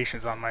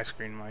animations on my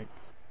screen, Mike.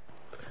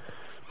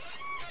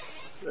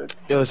 Yo,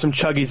 there's some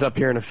chuggies up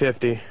here in a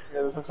 50. Yeah,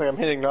 this looks like I'm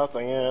hitting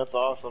nothing. Yeah, that's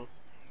awesome.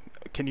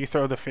 Can you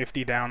throw the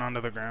 50 down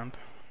onto the ground?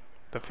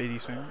 The 50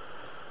 cent?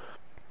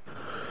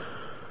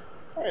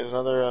 Alright, there's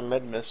another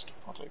med mist.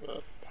 I'll take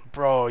that.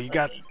 Bro, you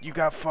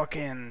got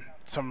fucking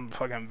some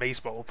fucking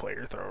baseball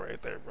player throw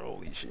right there, bro.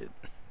 Holy shit.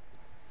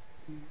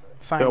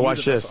 Sign yo,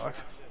 watch this.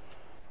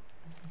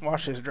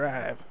 Watch this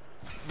drive.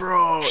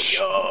 Bro,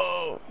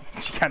 yo!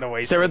 You kinda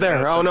wasted. Stay right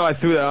there. Oh no, I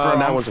threw that. Oh,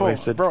 that one's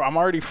wasted. Bro, I'm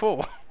already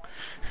full.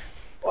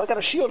 Well, I got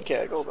a shield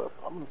keg. Hold up.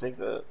 I'm gonna take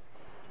that.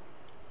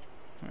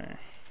 There.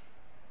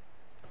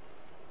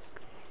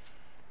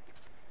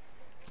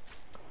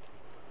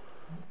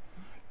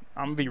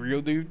 I'm gonna be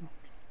real, dude.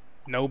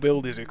 No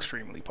build is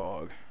extremely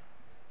pog.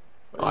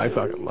 Oh, I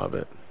fucking love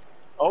it.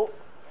 Oh,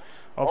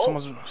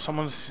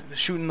 someone's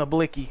shooting the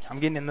blicky. I'm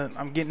getting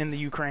in the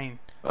Ukraine.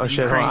 Oh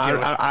shit!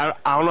 I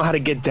don't know how to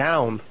get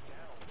down.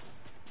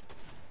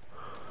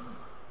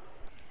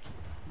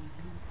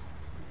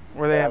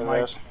 Where they at,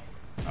 Mike?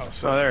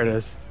 Oh, there it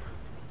is.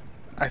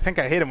 I think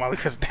I hit him while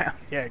he was down.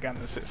 Yeah, I got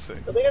an assist. Sick.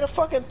 But they got a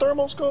fucking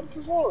thermal scope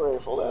assault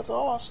rifle. That's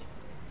awesome.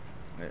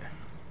 Yeah.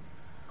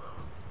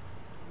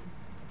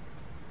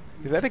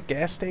 Is that a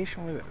gas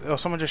station? Oh,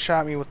 someone just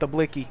shot me with the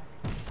blicky.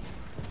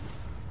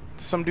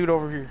 Some dude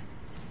over here.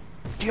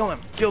 Kill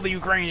him! Kill the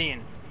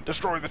Ukrainian!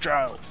 Destroy the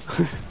child!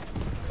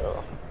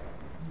 Oh.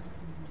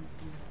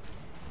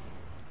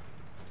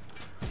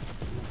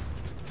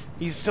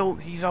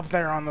 He's up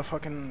there on the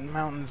fucking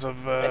mountains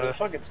of, And he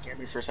fucking scared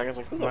me for a second. I was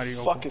like, who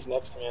the fuck is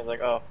next to me? I was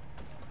like, oh.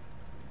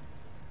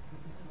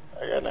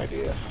 I got an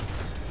idea.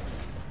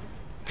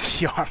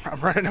 Yo, I'm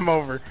running him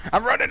over.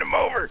 I'm running him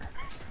over!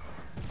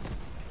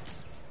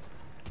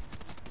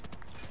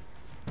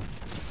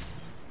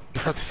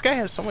 Bro, this guy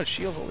has so much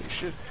shield, holy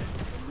shit.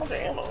 How much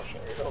ammo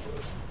should I over?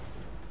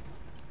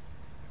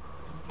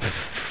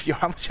 Yo,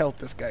 how much health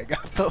this guy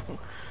got, though?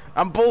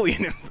 I'm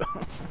bullying him,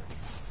 though.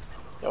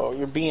 Yo,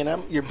 you're BMing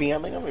him? You're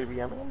BMing him?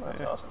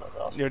 That's awesome, that's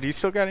awesome. Yo, do you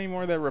still got any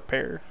more of that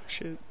repair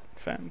shit,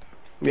 Fend?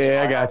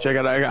 Yeah, I got you.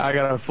 I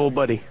got a full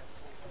buddy.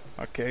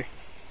 Okay.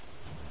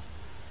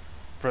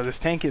 Bro, this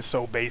tank is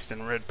so based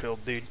in red pill,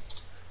 dude.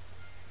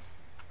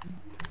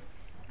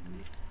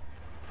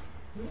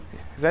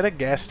 Is that a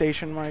gas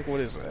station, Mike? What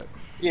is that?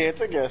 Yeah,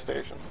 it's a gas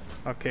station.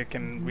 Okay,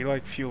 can we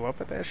like fuel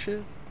up at that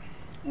shit?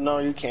 No,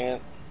 you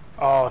can't.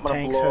 Oh,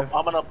 I'm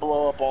gonna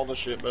blow up all the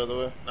shit, by the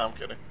way. No, I'm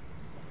kidding.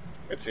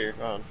 It's here,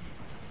 go on.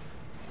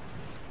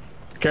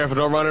 Careful,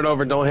 don't run it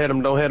over. Don't hit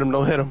him, don't hit him,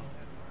 don't hit him.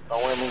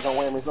 Don't whammies, don't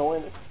whammies,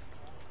 don't whammies.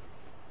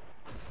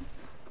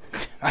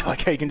 I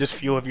like how you can just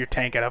fuel up your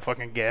tank at a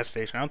fucking gas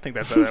station. I don't think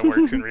that's how that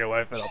works in real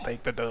life, but I'll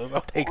take the dub.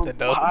 I'll take the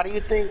dub. How do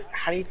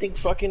you think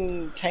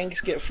fucking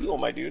tanks get fuel,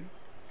 my dude?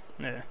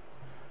 Yeah.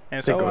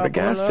 And They go to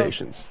gas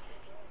stations.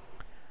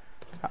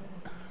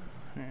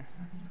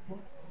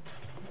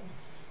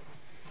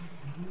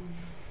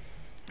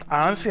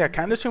 Honestly, I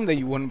kind of assumed that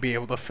you wouldn't be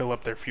able to fill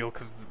up their fuel,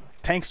 because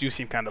tanks do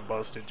seem kind of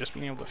busted. Just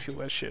being able to fuel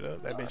that shit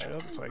up, that bitch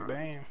up, it's like,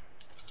 damn.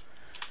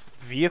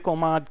 Vehicle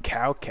mod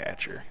cow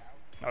catcher.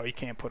 Oh, you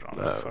can't put it on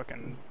a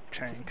fucking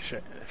tank,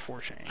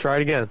 4-chain. Try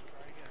it again.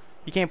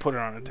 You can't put it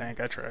on a tank,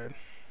 I tried.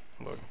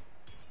 Look.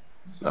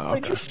 Oh,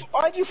 okay.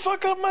 Why'd you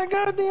fuck up my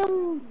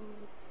goddamn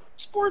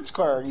sports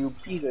car, you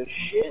piece of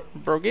shit?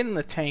 Bro, get in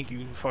the tank,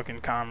 you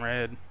fucking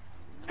comrade.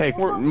 Hey,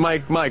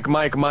 Mike. That's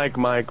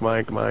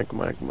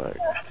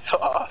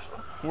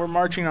awesome. We're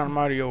marching on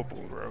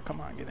Mariupol, bro. Come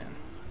on, get in.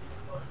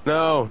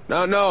 No,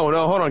 hold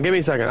on, give me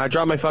a second. I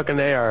dropped my fucking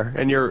AR,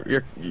 and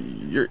you're,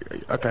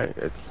 okay,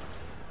 it's...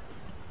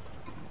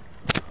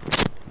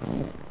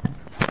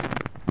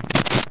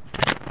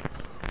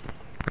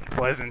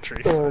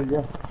 Pleasantries.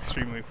 Yeah.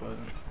 Extremely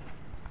pleasant.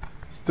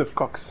 Stiff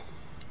cocks.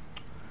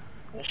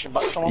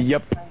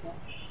 Yep.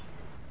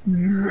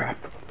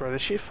 Bro,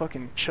 this shit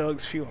fucking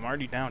chugs fuel. I'm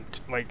already down,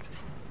 like,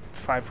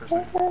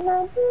 5%.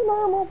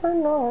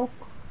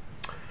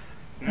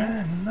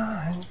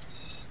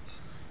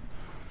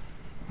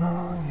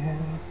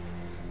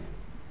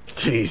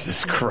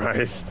 Jesus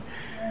Christ.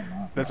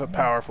 That's a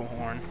powerful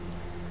horn.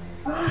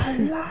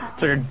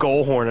 It's like a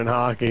goal horn in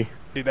hockey.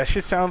 Dude, that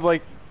shit sounds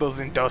like those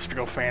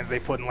industrial fans they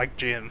put in, like,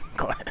 gym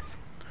class.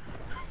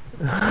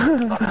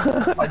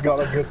 I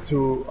gotta get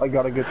to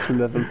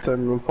level 10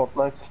 in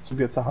Fortnite to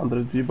get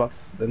 100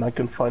 V-Bucks, then I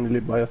can finally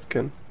buy a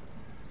skin.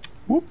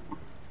 Whoop.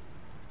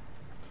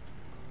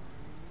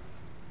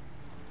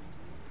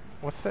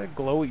 What's that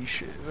glowy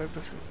shit? Is that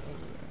this?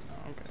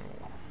 Okay.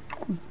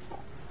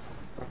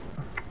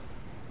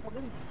 What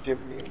did you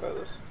mean by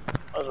this?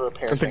 That was a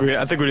repair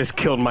I think we just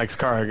killed Mike's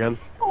car again.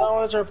 No,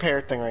 there's a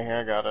repair thing right here.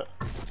 I got it.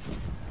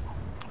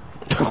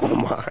 Oh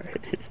my.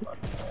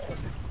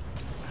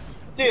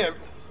 Damn.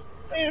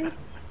 Man.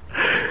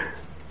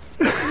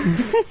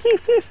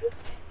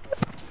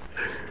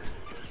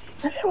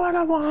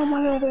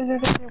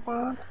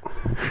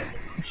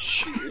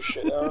 Shoot your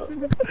shit out.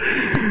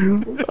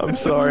 I'm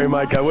sorry,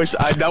 Mike. I wish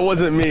that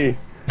wasn't me.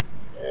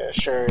 Yeah,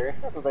 sure.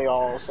 That's what they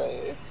all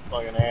say.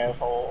 Like an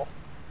asshole.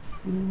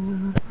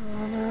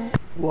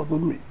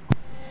 Wasn't me.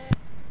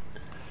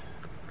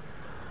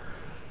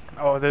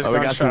 Oh, there's we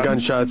got some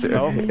gunshots.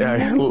 No?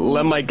 Yeah,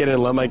 let Mike get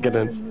in. Let Mike get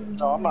in.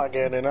 No, I'm not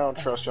getting in. I don't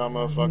trust y'all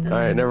motherfuckers.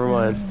 Alright, never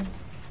mind.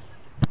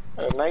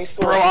 A nice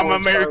Bro, I'm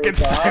American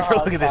Sniper.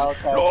 Look at this.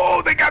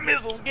 Oh, they got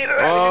missiles. Get it out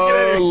of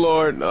here. Get Oh it.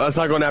 Lord, no, that's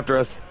not going after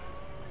us.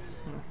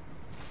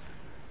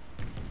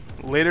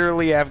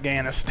 Literally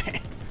Afghanistan.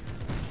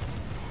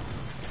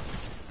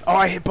 Oh,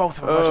 I hit both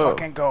of them. Let's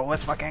fucking go.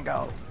 Let's fucking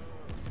go.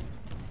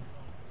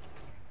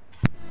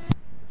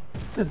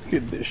 Let's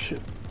get this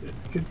shit.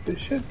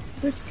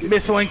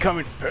 Missile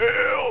incoming.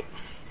 Help!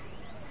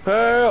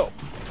 Help!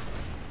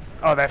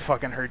 Oh, that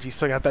fucking hurt. You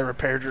still got that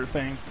repairer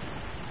thing.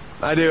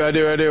 I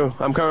do.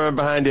 I'm coming right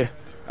behind you.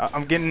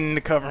 I'm getting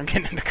into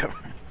cover.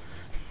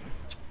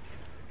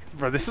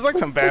 Bro, this is like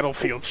some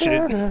Battlefield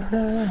shit.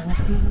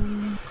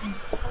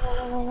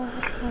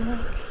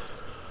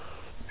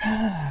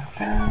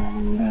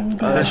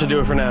 That should do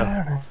it for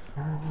now.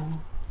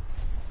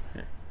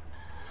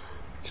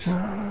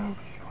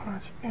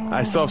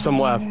 I still have some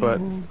left,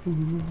 but...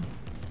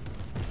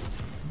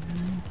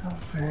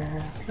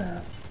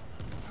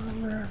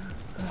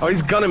 Oh,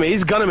 he's gunning me.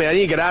 I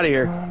need to get out of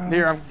here.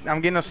 Here,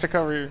 I'm getting us to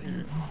cover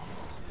here.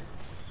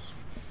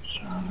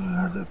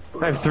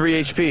 I have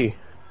 3 HP.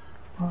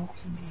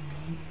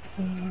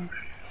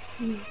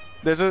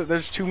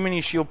 There's too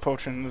many shield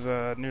potions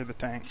near the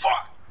tank.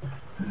 Fuck!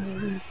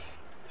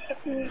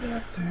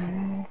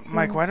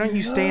 Mike, why don't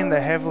you stay in the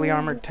heavily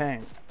armored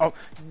tank? Oh,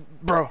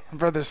 bro,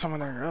 there's someone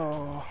there.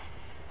 Oh.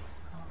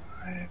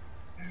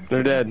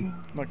 They're dead.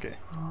 Okay.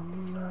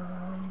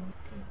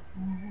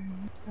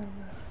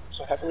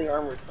 So heavily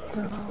armored,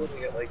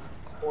 looking at like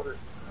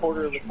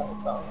quarter of the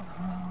compound.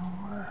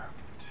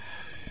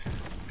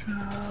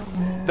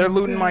 They're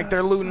looting Mike.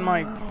 They're looting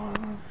Mike.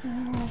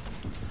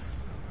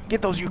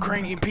 Get those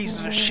Ukrainian pieces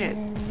of shit.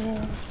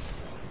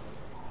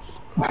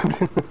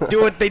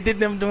 Do what they did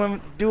to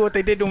him. Do what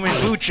they did to him in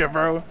Lucha,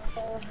 bro.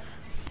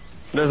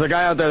 There's a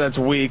guy out there that's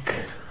weak.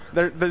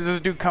 There's this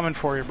dude coming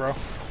for you, bro.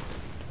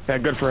 Yeah,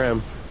 good for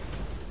him.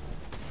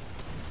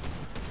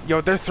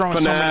 Yo, they're throwing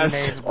Finesse. so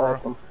many nades, bro.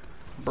 Awesome.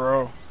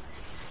 Bro.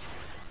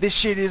 This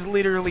shit is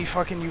literally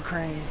fucking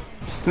Ukraine.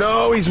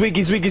 No, he's weak.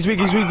 He's weak. He's weak.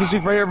 He's weak. He's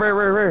weak. Right here. Right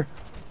here. Right here.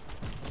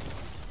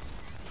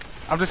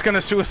 I'm just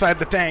gonna suicide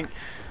the tank.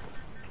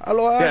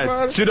 Hello, Yeah,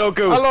 Akbar.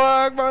 Sudoku. Hello,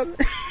 Akbar.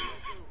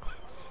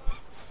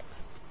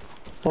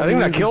 I think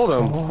that killed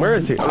him. Where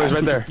is he? Oh, he's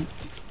right there.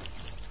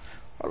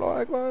 Hello,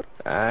 Akbar.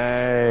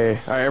 Hey.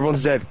 Alright,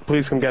 everyone's dead.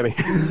 Please come get me.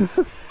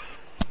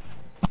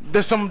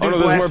 There's some dude Oh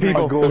no, there's more blasting me.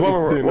 people. There's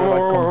one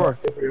more.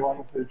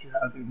 Everyone said you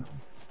had to.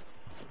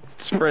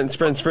 Sprint,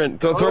 sprint, sprint.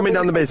 Throw me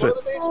down the basement.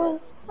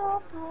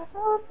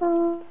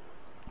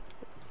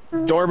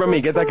 Don't worry about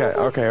me. Get that guy.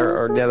 Okay,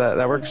 or yeah,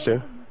 that works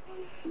too.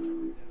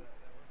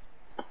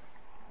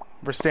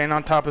 We're staying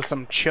on top of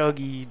some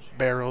chuggy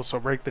barrels, so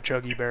break the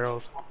chuggy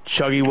barrels.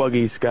 Chuggy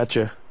wuggies.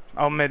 Gotcha.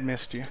 I'll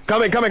missed you.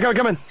 Coming.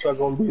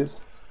 Chug on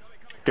these.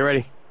 Get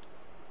ready.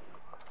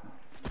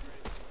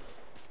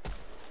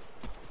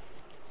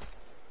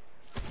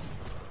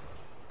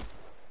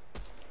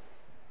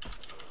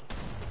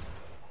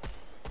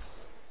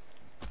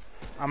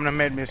 I'm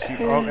gonna miss you.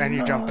 Oh, and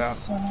you jumped out.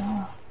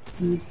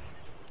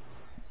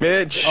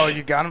 Bitch. Oh,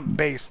 you got him?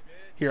 Base.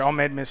 Here, I'll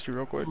miss you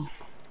real quick.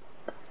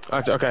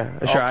 Okay,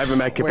 sure. I have a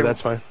med kit, but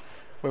that's fine.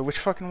 Wait, which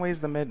fucking way is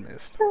the med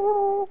mist?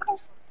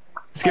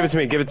 Just give it to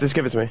me. Just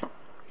give it to me.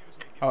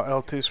 Oh,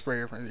 L2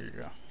 sprayer. There you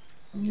go.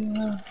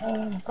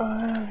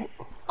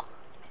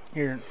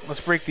 Here,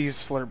 let's break these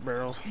slurp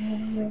barrels.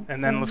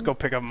 And then let's go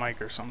pick up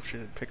Mike or some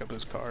shit. Pick up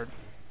his card.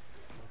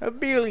 A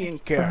billion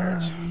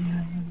cards.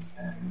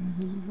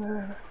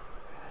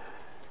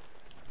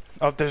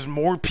 Oh, there's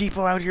more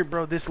people out here,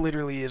 bro. This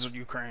literally is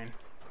Ukraine.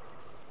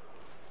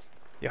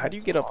 Yeah, how do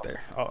you get up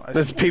there? Oh,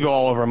 There's people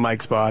all over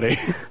Mike's body.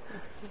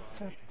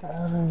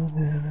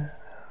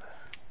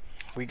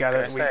 We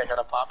gotta. I got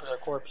a popular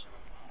corpse.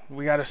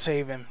 We gotta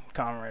save him,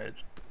 comrade.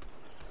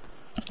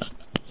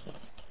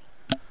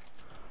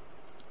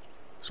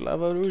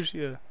 Slava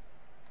Russia.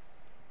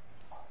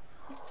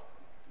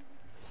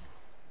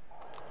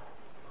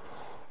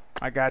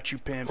 I got you,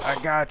 pimp.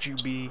 I got you,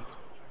 B.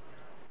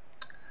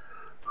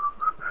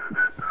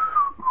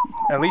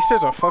 At least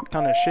there's a fuck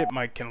ton of shit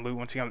Mike can loot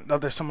once he got. Oh,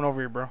 there's someone over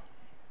here, bro.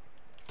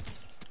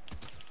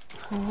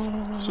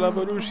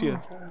 Slava Russia.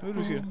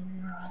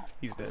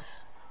 He's dead.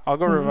 I'll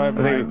go revive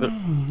him. I think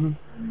the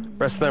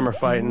rest of them are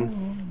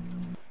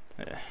fighting.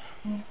 Yeah.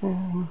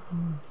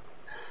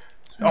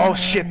 Oh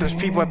shit, there's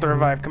people at the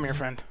revive. Come here,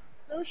 friend.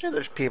 Oh shit,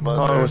 there's people.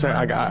 Oh,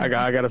 I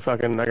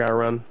gotta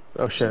run.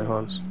 Oh shit,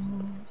 hold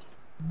on.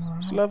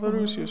 Slava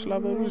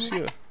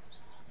Russia.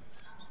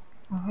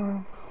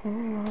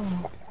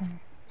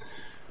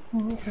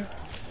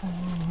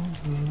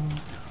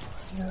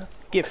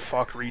 Get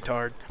fucked,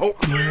 retard. Oh!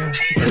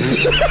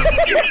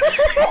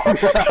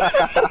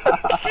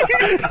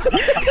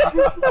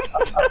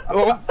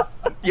 Oh!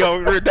 Yo,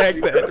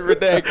 redact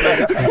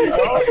that.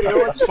 Oh, you know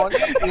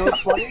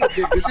what's funny?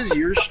 This is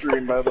your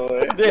stream, by the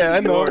way. Yeah, I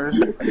know.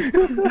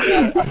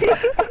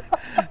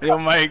 Yo,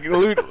 Mike,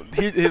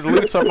 his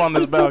loot's up on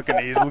this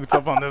balcony.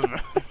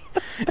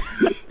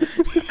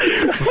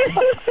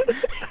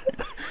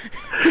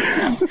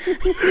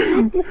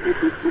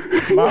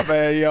 My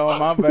bad, yo,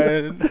 my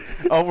bad.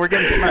 Oh, we're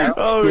getting sniped.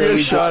 Oh, we're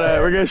getting shot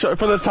at. We're getting shot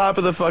from the top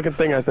of the fucking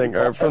thing, I think,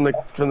 or from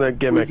the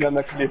gimmick. We're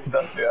gonna clip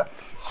that, yeah.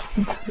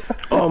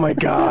 Oh my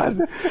god.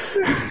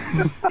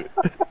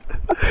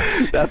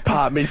 That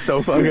popped me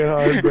so fucking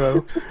hard,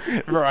 bro.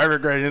 Bro, I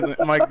regret it.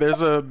 Mike,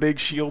 there's a big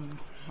shield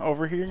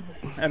over here,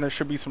 and there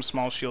should be some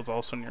small shields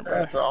also nearby.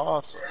 That's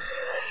awesome.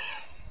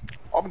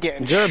 I'm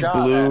getting Is there shot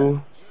a blue?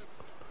 at.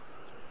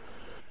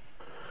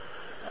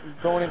 I'm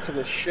going into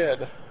the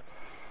shed.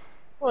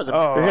 What is it?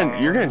 Oh,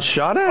 You're getting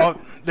shot at? Oh,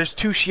 there's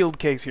 2 shield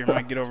cakes here,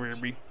 Mike. Get over here,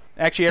 B.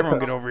 Actually, everyone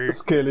get over here.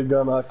 Scaly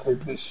gonna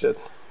clip this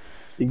shit.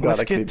 You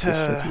gotta clip this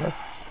shit, man.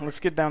 Let's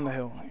get down the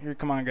hill. Here,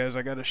 come on, guys.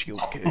 I got a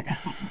shield cake.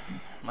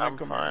 I'm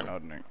come fine.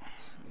 on,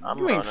 I'm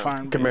you ain't running.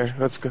 fine. Come bitch. here,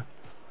 let's go.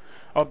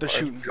 Oh, they're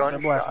shooting. They're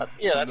Gunshot. blasting.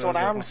 Yeah, that's what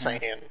I'm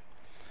saying.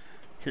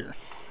 Here.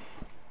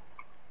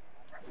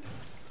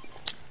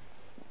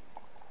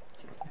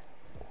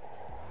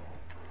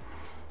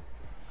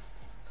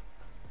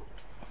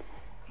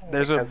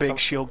 There's a big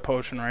shield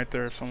potion right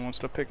there if someone wants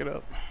to pick it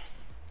up.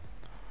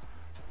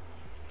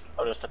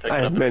 Oh, just to pick I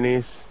it have up.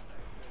 minis.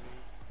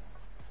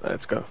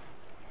 Let's go.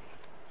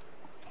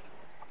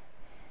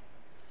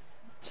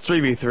 It's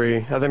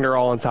 3v3. I think they're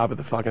all on top of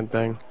the fucking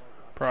thing.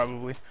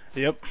 Probably.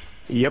 Yep.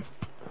 Yep.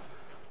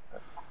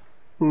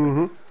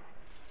 Mm-hmm.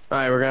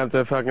 Alright, we're gonna have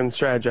to fucking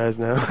strategize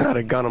now. How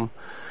to gun him.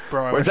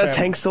 Bro, Where's that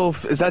tank still?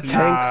 Is that tank?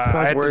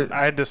 Nah,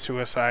 I had to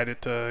suicide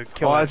it to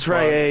kill it. Oh, that's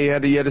right. Yeah,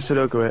 you had to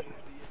Sudoku it.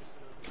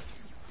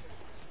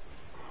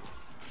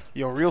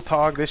 Yo, real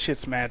talk, this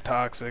shit's mad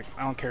toxic.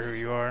 I don't care who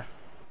you are.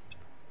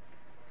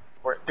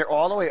 They're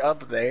all the way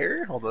up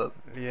there? Hold up.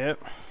 Yep.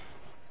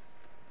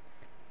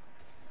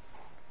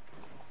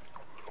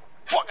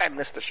 Fuck, I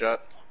missed the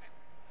shot.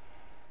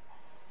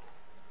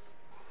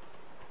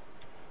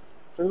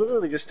 They're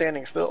literally just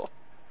standing still.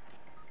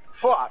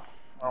 Fuck.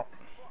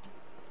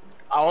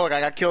 Oh, look, I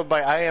got killed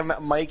by I am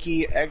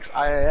Mikey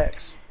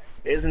XIIX.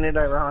 Isn't it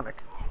ironic?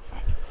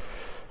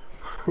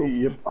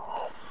 Yep.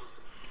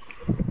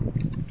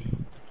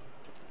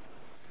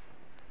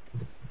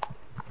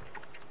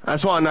 I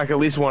just want to knock at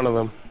least one of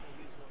them.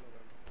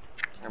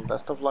 And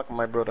best of luck,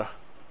 my brother.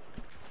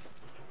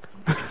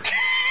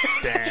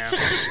 Damn.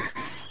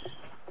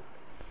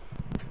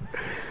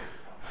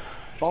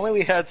 If only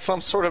we had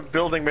some sort of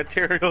building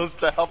materials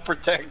to help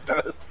protect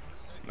us.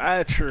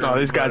 That's true. No,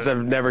 these guys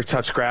have never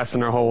touched grass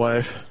in their whole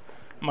life.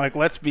 Mike,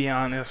 let's be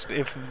honest.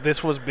 If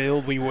this was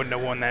build, we wouldn't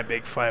have won that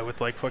big fight with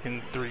like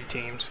fucking 3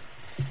 teams.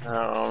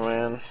 Oh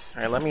man.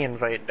 Alright, let me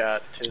invite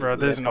that to Bro,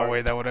 there's no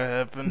way that would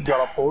have happened.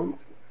 Got a point?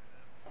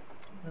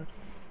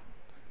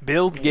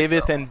 Build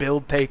giveth and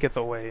build taketh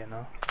away, you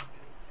know.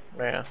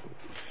 Yeah.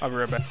 I'll be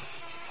right back.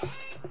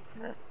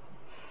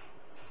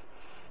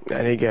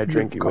 I need to get a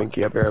drinky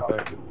winky. I'll be right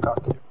back.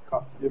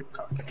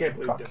 I can't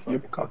believe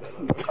yep, cock,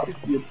 yep, cock,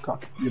 yep,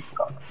 cock, yep,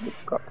 cock, yep,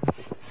 cock,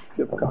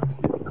 yep, cock,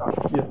 yep, cock,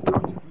 yep,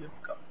 cock,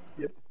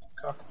 yep,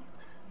 cock,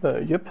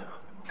 yep,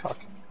 cock,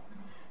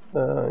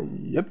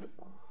 yep,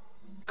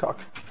 cock.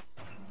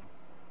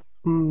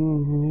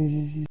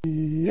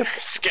 Yep.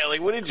 Skelly,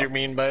 what did you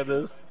mean by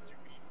this?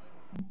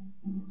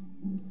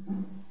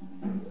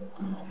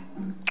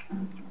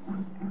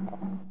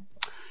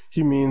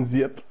 He means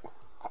yep,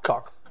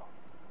 cock.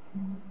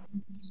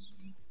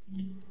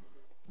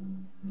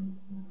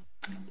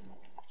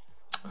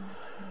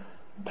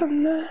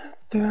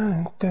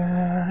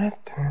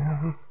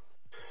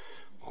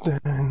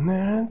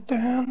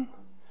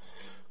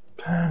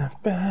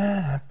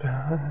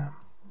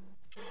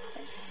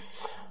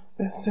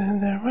 It's in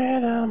the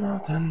rhythm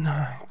of the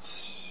night.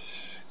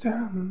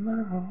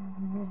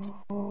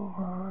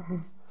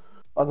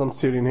 As I'm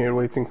sitting here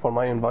waiting for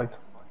my invite.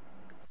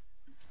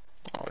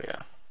 Oh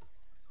yeah.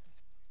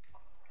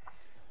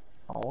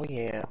 Oh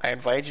yeah. I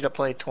invited you to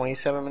play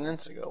 27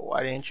 minutes ago.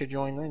 Why didn't you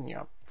join then,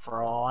 you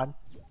fraud?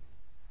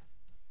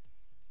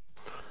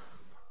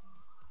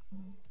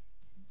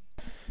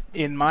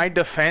 In my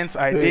defense,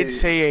 I did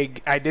say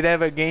I did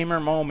have a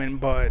gamer moment,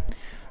 but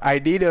I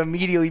did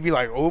immediately be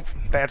like, "Oh,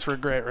 that's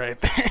regret right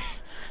there."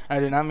 I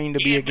did not mean to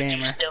be a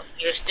gamer.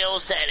 You still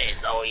said it,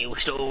 though. You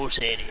still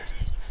said it.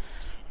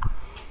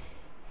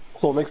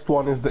 So next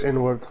one is the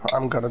N-word.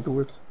 I'm gonna do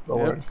it.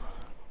 Don't worry.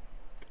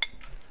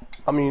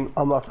 I mean,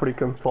 I'm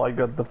African, so I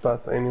got the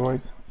pass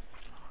anyways.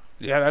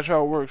 Yeah, that's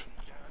how it works.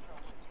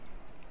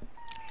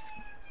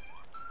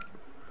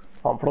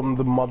 I'm from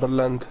the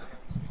motherland.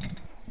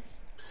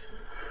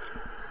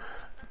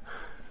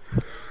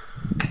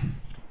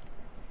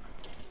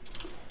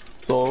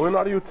 So when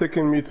are you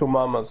taking me to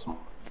Mama's,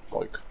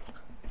 Mike?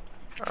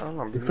 I don't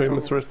know. The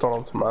famous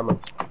restaurant,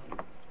 Mama's.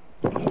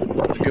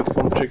 To get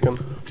some chicken.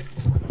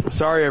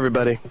 Sorry,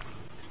 everybody.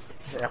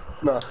 Yeah.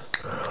 Nah.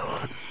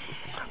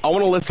 I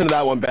want to listen to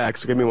that one back,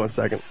 so give me 1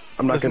 second.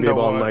 I'm not going to be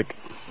able to, like...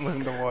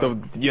 Listen to what? The,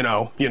 you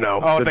know.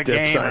 Oh, the dip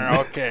gamer. sign.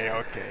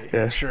 Okay.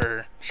 Yeah.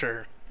 Sure.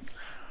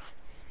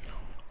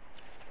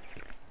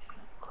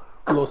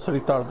 Los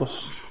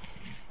retardos.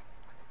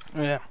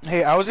 Yeah.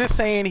 Hey, I was just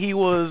saying he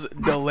was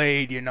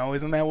delayed, you know?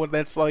 Isn't that what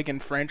that's like in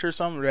French or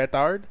something?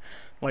 Retard?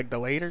 Like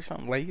delayed or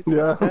something? Late?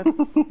 Yeah. Like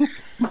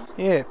that?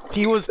 Yeah.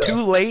 He was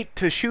too late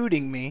to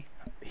shooting me.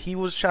 He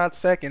was shot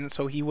second,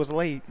 so he was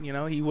late, you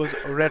know? He was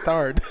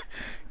retard.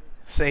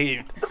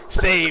 Saved.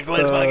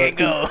 Let's fucking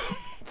go.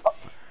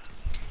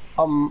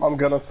 I'm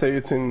gonna say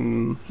it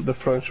in the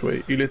French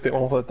way. Il était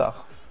en retard.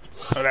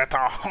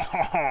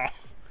 Retard.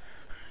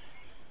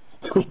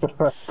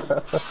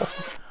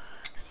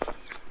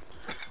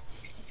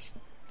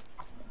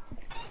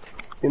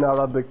 In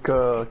Arabic,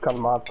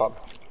 kalmatan.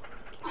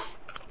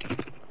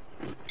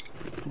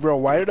 Bro,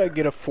 why did I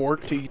get a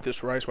fork to eat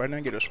this rice? Why didn't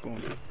I get a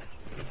spoon?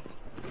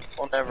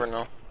 We'll never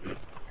know.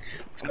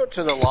 Let's go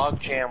to the Log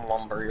Jam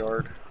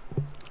Lumberyard.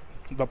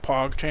 The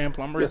Pog Champ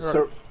Lumber? Yes,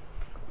 sir.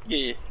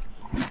 Yeah.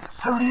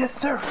 Sir, yes,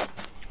 sir.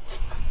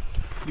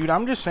 Dude,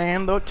 I'm just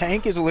saying, though,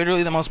 tank is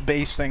literally the most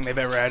base thing they've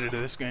ever added to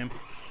this game.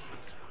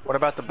 What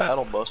about the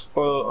battle bus?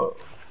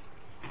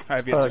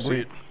 I've yet to see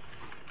it.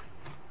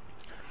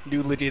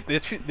 Dude, legit,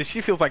 this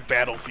shit feels like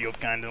Battlefield,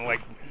 kind of.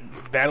 Like,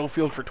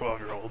 Battlefield for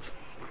 12-year-olds.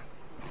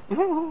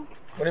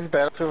 Wouldn't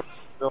Battlefield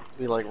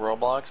be like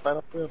Roblox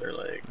Battlefield, or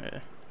like... Yeah.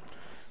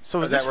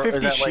 So is this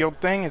 50 shield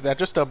thing, is that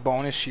just a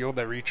bonus shield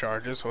that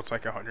recharges, so it's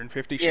like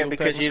 150 shield? Yeah,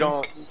 because you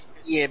don't...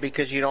 Yeah,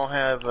 because you don't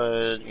have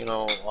a,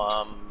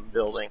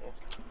 building.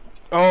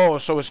 Oh,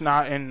 so it's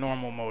not in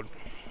normal mode.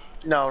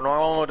 No,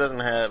 normal mode doesn't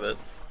have it.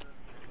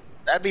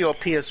 That'd be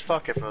OP as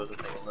fuck if it was a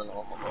thing in the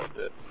normal mode,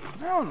 dude.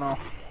 I don't know.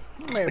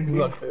 Maybe.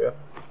 Exactly, yeah.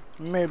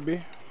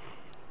 Maybe.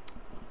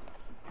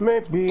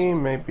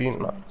 Maybe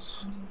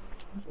not.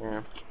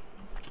 Yeah.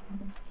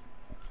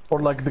 Or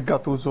like the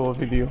Gattuso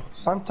video.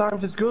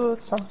 Sometimes it's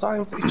good,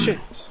 sometimes it's shit.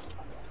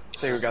 I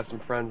think we got some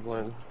friends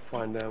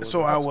flying down.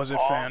 So how was it,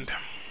 Fend?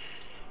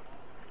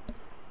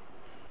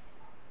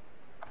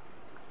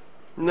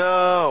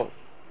 No.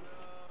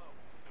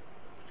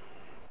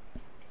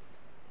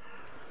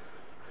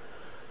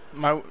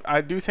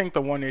 I do think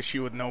the one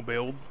issue with no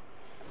build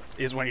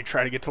is when you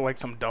try to get to like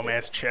some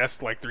dumbass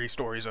chest like 3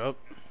 stories up.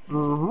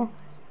 Mm-hmm.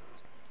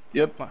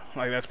 Yep.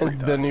 Like that's pretty And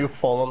tough. then you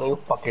fall on your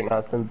fucking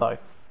ass and die.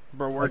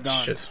 Bro, where Like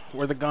guns? shit.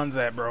 Where the guns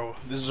at, bro?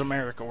 This is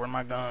America. Where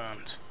my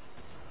guns?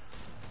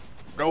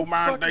 Don't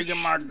mind taking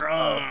my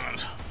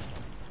guns.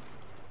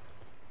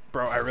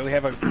 Bro, I really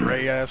have a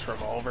gray ass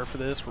revolver for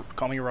this.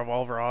 Call me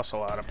Revolver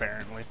Ocelot,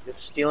 apparently. You're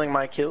stealing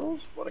my kills?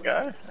 What a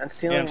guy. And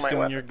stealing Yeah, I'm my stealing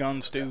weapon. your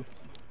guns too.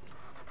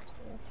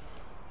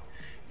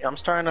 Yeah, I'm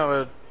starting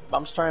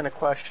to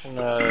question,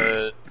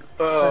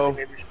 Uh-oh.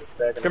 maybe we should get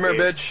back in Come the here,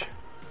 game. bitch.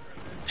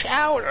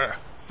 Chowder!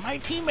 My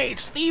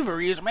teammate's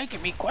thievery is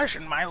making me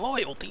question my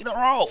loyalty to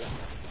role.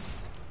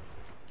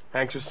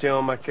 Thanks for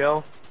stealing my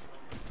kill.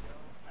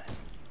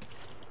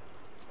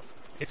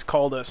 It's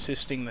called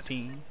assisting the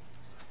team.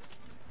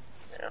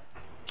 Yeah.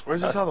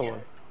 Where's this other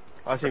one?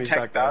 I see he's back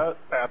Protect down. that?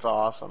 That's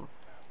awesome.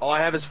 All I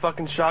have is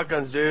fucking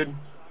shotguns, dude.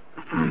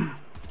 Do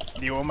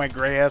you want my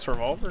gray ass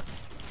revolver?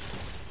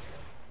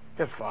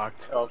 Get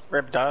fucked. Oh,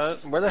 rip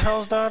Dot. Where the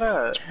hell's Dot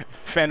at?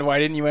 Fend, why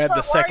didn't you add Why the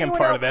are second you in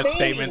part of that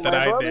Albania, statement that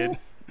my I brother? did?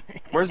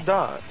 Where's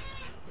Dot?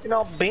 In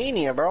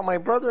Albania, bro. My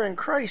brother in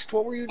Christ.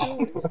 What were you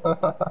doing?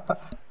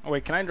 Oh,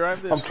 wait, can I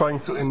drive this? I'm trying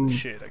to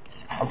Shit, I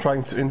can't. I'm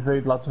trying to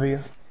invade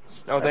Latvia.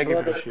 Oh, thank you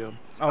for brother- the shield.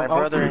 My I'll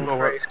brother in go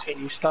Christ. Can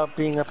you stop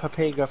being a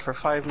papega for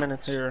 5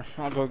 minutes? Here,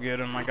 I'll go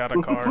get him. I got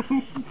a car.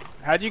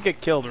 How'd you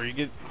get killed? Were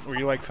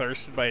you like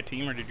thirsted by a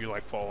team, or did you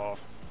like fall off?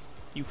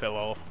 You fell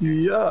off.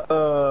 Yeah,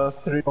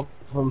 3 of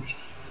them.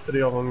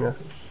 3 of them,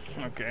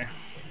 yeah. Okay.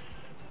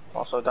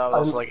 Also, that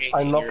was like 18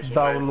 I years knocked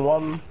away. down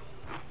one.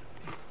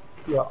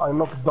 Yeah, I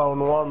knocked down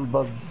one,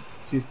 but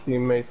his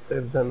teammates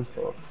saved them,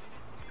 so...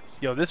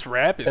 Yo, this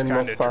rap is And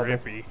kind not of Saga.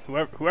 drippy.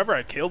 Whoever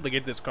I killed to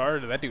get this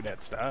card, that dude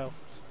had style.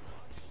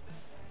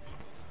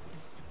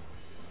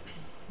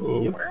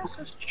 Ooh. Where is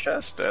this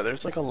chest at?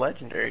 There's like a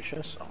legendary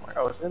chest somewhere.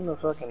 Oh, it's in the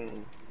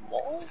fucking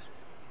walls?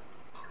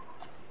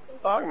 I'm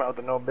talking about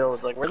the no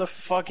build. Like, where the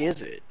fuck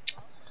is it?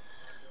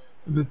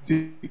 The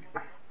team...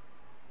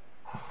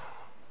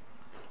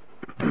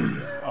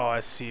 Oh, I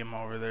see him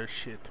over there.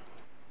 Shit.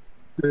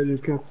 There you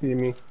can see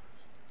me.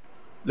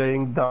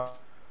 Laying down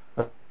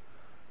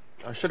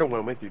I should have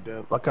went with you,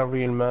 dude. like a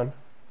real man.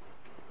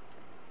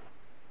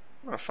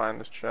 I'm gonna find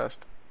this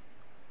chest.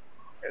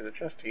 There's a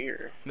chest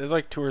here. There's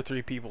like 2 or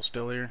 3 people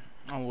still here.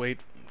 I'll wait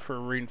for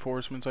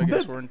reinforcements, I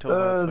guess, or until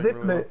that's like they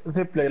really play. low.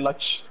 They play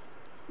like.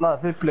 Nah,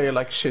 they play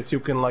like shit. You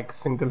can like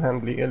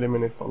single-handedly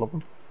eliminate all of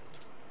them.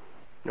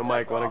 Yo,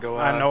 Mike, wanna go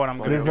I out? know what I'm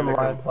Wanna gonna Reason do.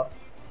 why,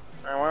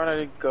 And why did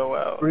it go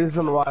out?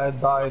 reason why I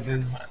died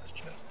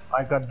is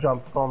I got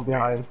jumped from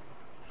behind.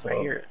 So. Right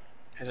here.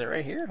 Is it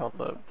right here?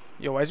 Hold up.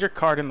 Yo, why is your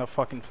card in the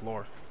fucking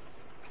floor?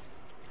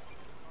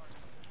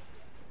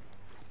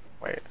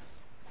 Wait.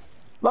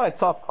 No,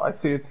 it's up. I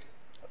see it's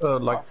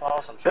like. That's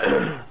awesome.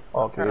 I'm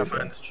Okay. trying to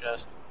find this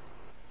chest.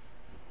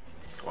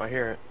 Oh, I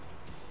hear it.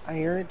 I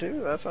hear it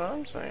too. That's what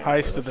I'm saying.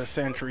 Heist of the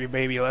century,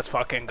 baby. Let's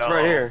fucking go. It's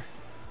right here.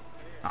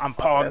 I'm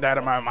pogged out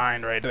of my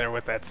mind right there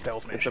with that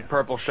stealth It's a mission.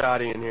 purple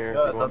shotty in here.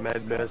 Yeah, if you want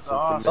that's- med mist and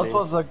awesome. some That minis.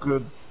 was a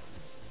good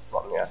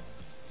one, yeah.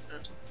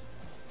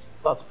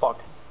 That's fuck.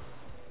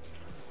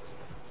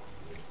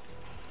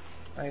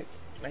 I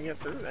get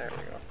through there.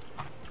 We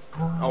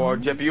go. Oh,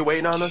 Jeff, are you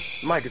waiting on us?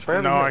 Mike, it's right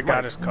over No, here. I got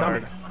Mike, his come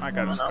card. here. I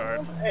got his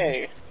card.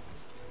 Hey.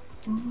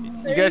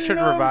 You guys should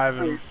revive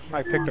him.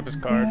 I picked up his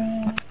card.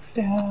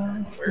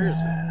 Where is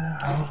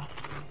it?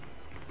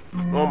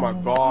 Oh my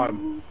god.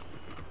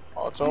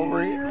 Oh, it's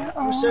over here.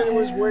 You said it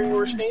was where you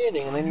were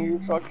standing, and then you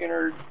fucking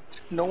are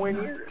nowhere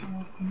near it.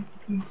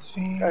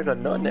 Guy's a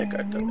nutneck,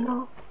 I tell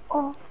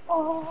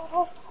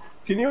you.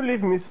 Can you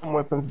leave me some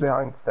weapons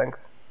behind? Thanks.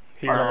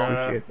 Here,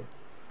 I appreciate it.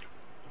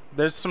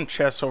 there's some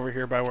chests over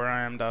here by where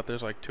I am, Dot.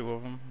 There's like 2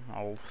 of them.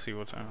 I'll see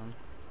what's in them.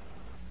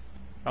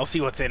 I'll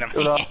see what's in them.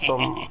 You'll have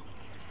some.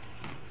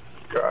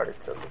 God,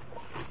 it's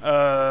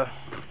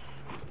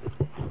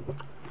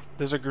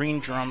There's a green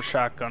drum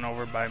shotgun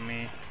over by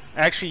me.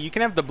 Actually, you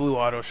can have the blue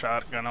auto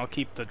shotgun. I'll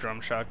keep the drum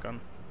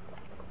shotgun.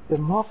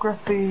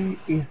 Democracy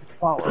is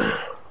power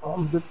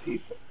from the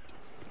people.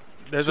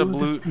 There's a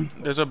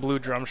blue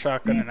drum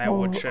shotgun in that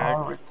wood shack.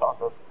 Are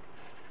retarded.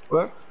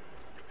 What?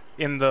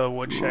 In the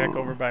wood shack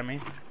over by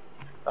me.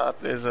 That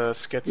is a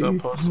schizo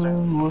It's posting.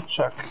 the wood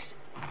shack.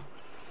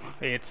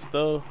 It's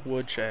the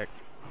wood shack.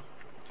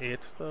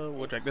 It's the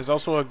wood shack. There's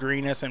also a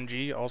green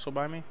SMG also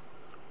by me.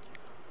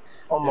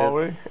 On my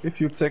way. If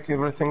you take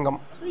everything, I'm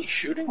Are you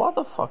shooting?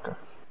 motherfucker.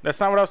 That's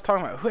not what I was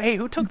talking about. Hey,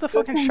 who took the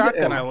fucking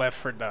shotgun I left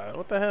for die?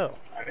 What the hell?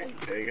 I didn't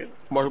take it.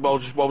 What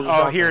was the Oh,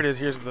 shotgun? here it is.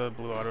 Here's the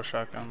blue auto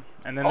shotgun.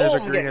 And then there's a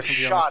I'm green getting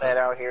SMG shot on at the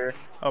side. out here.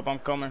 Oh, I'm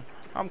coming.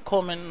 I'm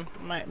coming.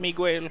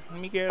 Miguel.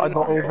 I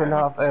don't even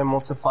have ammo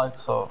to fight,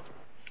 so...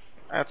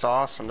 That's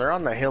awesome. They're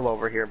on the hill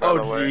over here, by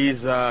the Oh, way.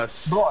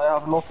 Jesus. Bro, I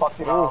have no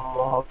fucking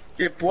ammo.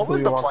 Yep, what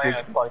was the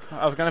plan?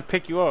 I was gonna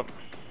pick you up.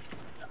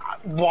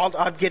 While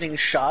I'm getting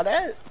shot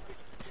at?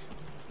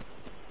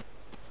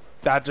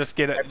 Dad, just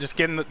get it. Just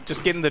get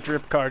in the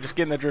drip car. Just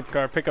get in the drip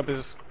car. Pick up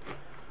his.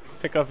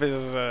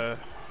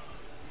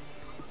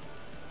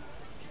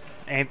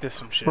 Ain't this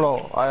some shit?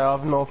 Bro, I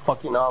have no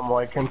fucking ammo.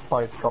 I can't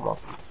fight. Come on.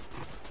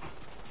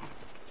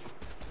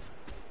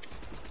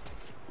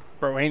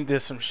 Bro, ain't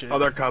this some shit? Oh,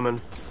 they're coming.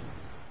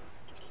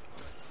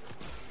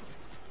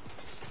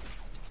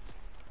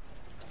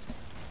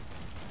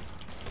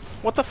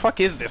 What the fuck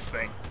is this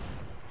thing?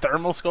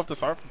 Thermal scope to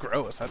start?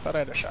 Gross. I thought I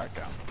had a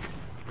shotgun.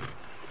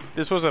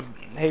 This was a...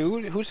 Hey,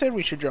 who said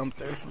we should jump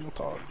there? We'll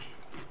talk.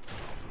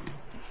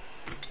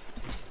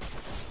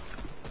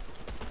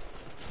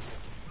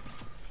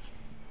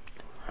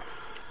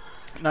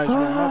 Nice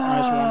warm up,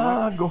 nice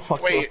warm up. Go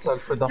fuck Wait,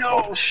 yourself for the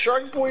no,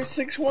 Shark Boy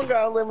 6-1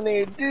 got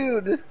eliminated.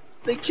 Dude,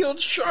 they killed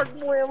Shark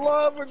Boy and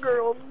Lava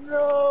Girl.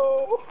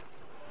 No.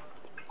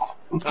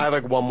 I have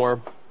like one more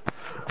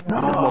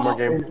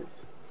game.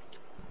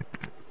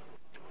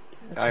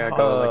 I got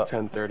like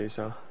 10:30,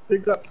 so. We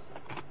got...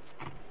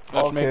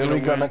 Let's make Okay, it we're a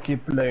gonna win.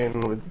 keep playing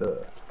with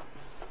the...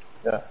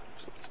 Yeah.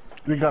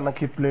 We're gonna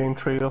keep playing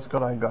Trails,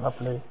 cause I gotta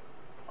play.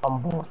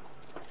 I'm bored.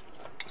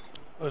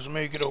 Let's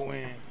make it a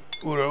win.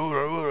 Ura,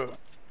 ura, ura.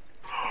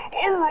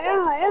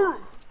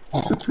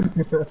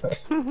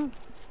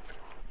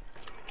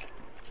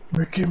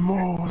 Make it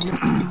more, make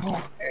it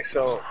more. Hey,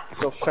 so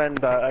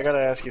Fend, I gotta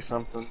ask you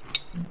something.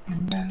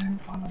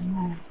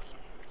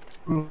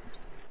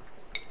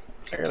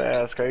 I gotta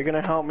ask, are you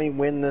gonna help me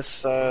win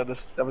this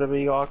this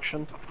WWE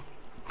auction?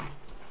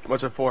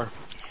 What's it for?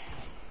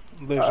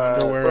 Lives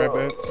underwear,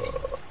 I bet.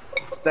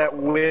 That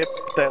whip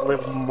that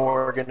Liv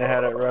Morgan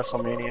had at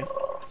WrestleMania.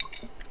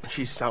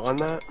 She's selling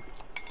that?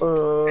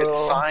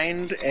 It's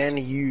signed and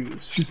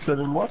used. She's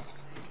selling what?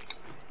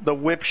 The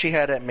whip she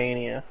had at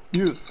Mania.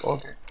 Used,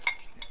 okay.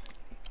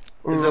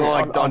 Is it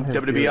like on his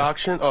WWE deal.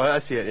 auction? Oh, I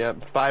see it, yeah.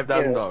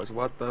 $5,000.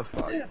 What the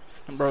fuck? Yeah.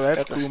 Bro,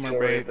 that's That's a Coomer steal bait.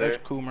 right That's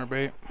there. Coomer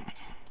bait.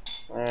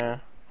 Yeah.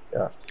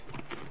 Yeah.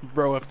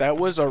 Bro, if that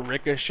was a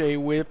Ricochet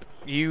whip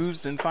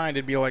used and signed,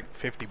 it'd be like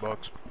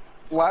 $50.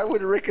 Why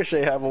would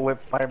Ricochet have a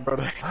whip, my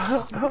brother?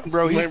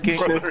 Bro, he's My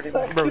kinky.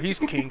 brother- Bro, he's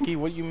kinky.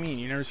 What you mean?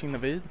 You never seen the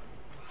vid?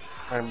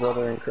 My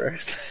brother in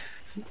Christ.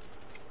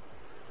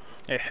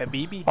 Hey,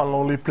 Habibi. I'll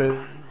only play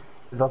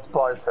that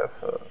twice if...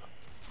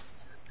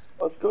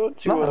 Let's go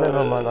to No,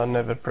 never mind, I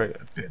never play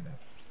that.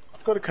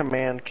 let's go to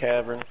Command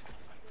Cavern.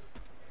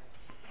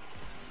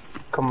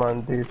 Come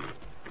on, dude.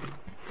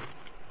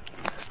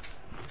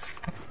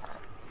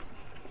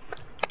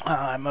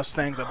 I must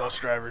thank the bus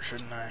driver,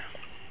 shouldn't I?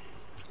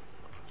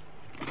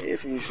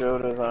 If you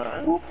showed us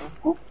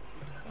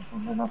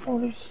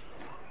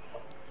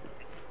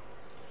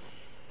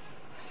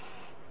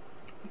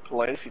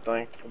polite if you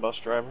thank the bus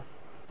driver.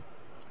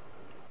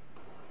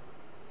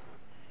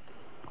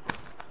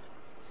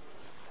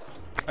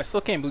 I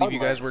still can't believe you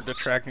guys were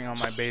detracting on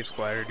my base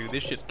glider, dude.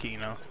 This shit's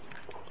Kino.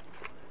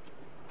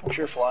 What's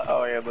your fly?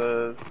 Oh yeah,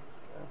 the.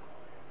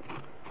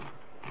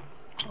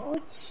 Oh,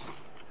 it's.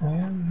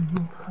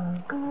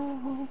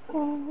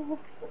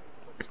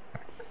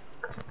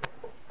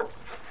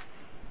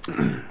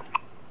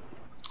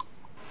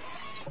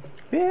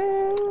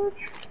 Bitch.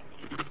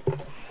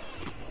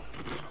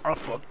 I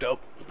fucked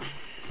up.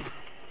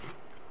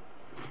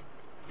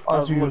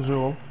 As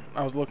usual.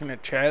 I was looking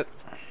at chat.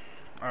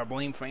 I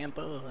blame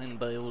Fanta,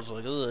 and I was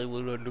like, oh, I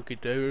will not look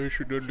at that. I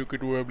should not look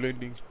at where I'm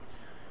landing.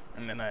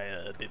 And then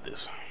I did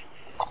this.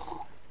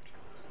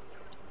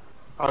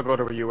 I'll go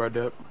to where you are,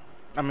 Dip.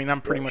 I mean,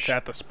 I'm pretty much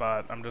at the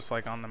spot. I'm just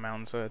like on the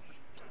mountainside.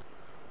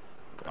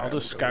 I'll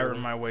just Skyrim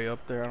my way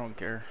up there. I don't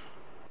care.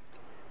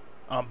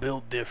 I'm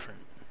built different.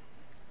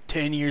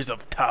 10 years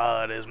of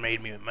Todd has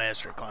made me a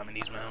master at climbing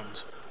these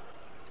mountains.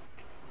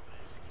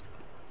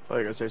 I thought you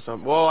were gonna say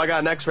something. Whoa, I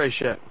got an X-ray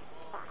shit.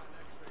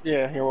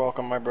 Yeah, you're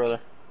welcome, my brother.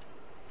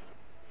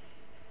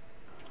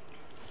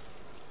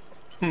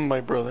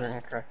 My brother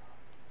in Christ.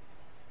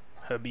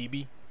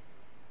 Habibi.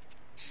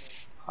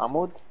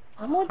 Hamud.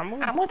 Hamud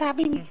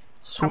Habibi.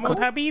 Hamud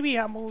Habibi.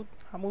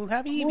 Hamud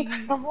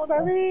Habibi. Hamud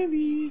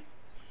Habibi.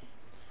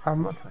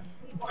 I'm not...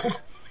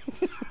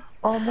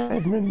 Oh,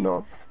 made me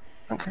no.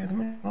 Okay,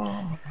 me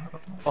no.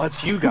 Oh,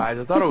 it's you guys.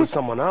 I thought it was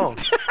someone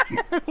else.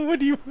 What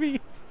do you mean?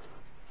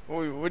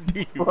 What do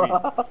you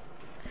mean?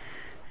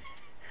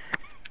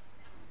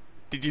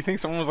 Did you think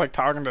someone was like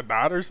talking to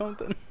Dot or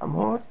something? I'm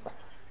what?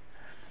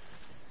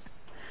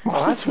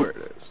 Oh, that's where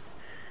it is.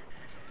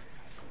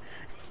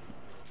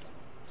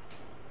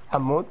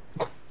 Hamud?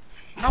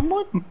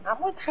 Hamud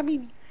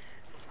Habibi.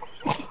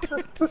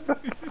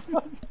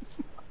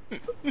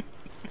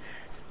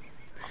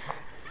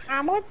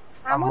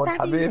 Hamud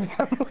Habib.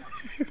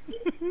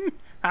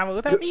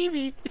 Hamoud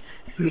Habibi.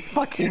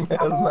 Fucking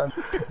hell, man.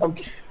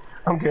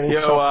 I'm getting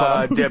Yo,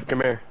 shot, man. Dib,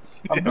 come here.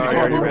 I'm Oh, I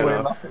sorry, already ran way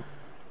off. laughing.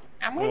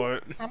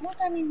 What?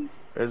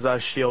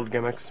 There's shield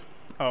gimmicks.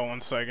 Oh,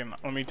 1 second.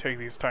 Let me take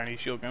these tiny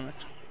shield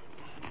gimmicks.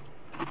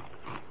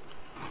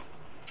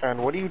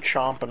 Friend, what are you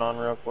chomping on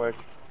real quick?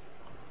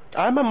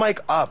 I'm a mic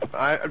up.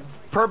 I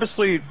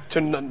purposely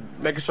to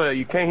make sure that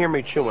you can't hear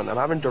me chewing. I'm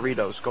having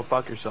Doritos. Go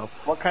fuck yourself.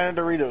 What kind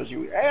of Doritos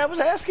you eat? Hey, I was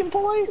asking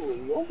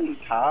politely. Don't be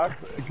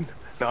toxic.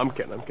 No, I'm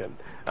kidding. I'm kidding.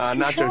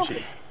 Nacho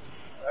cheese.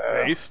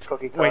 Based?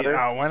 Cookie Wait, cutter.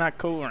 why not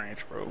Cool Ranch,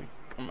 bro?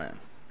 Come on.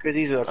 Because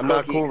he's a I'm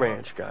not Cool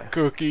Ranch guy.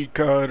 Cookie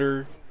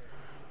cutter.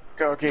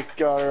 Cookie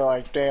cutter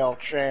like Dale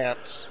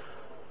Chance.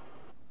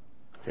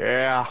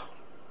 Yeah.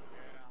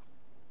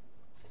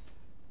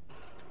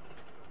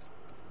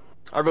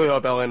 I really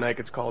hope LA Knight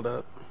gets called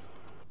up.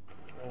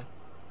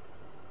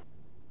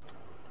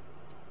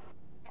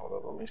 Hold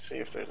on, let me see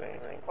if there's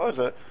anything. Oh,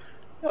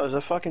 there's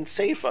a fucking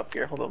safe up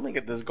here. Hold on, let me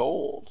get this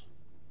gold.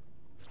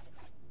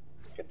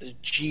 Get this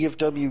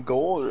GFW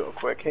gold real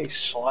quick. Hey,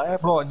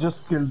 slap. Bro, I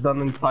just killed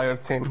an entire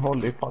team.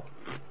 Holy fuck.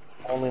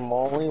 Holy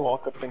moly,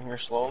 walk up in here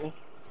slowly.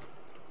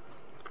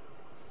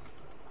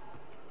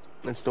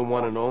 It's the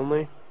one and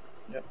only.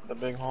 Yep, the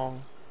big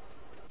hong.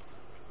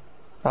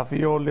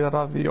 Ravioli,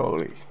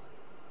 ravioli.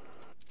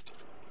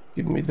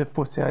 Give me the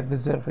pussy, I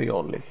deserve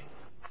ravioli.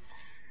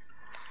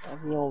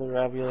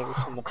 Ravioli,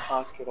 what's in the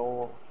pocket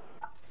hole?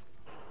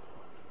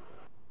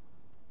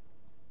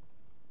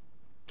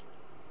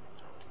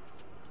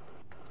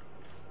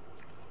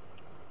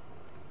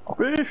 I'm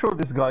pretty sure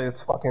this guy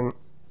is fucking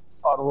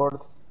R-word.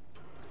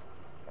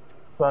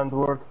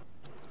 Band-word.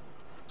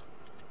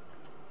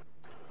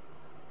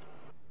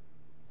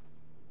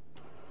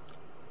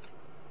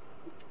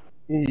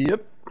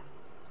 Yep.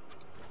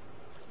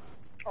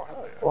 Oh,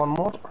 hell yeah. One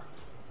more.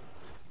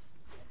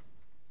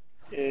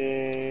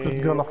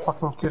 He's gonna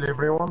fucking kill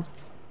everyone.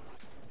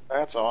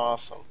 That's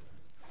awesome.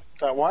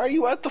 So why are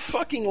you at the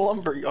fucking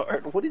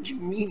lumberyard? What did you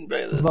mean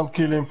by this? I'm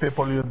killing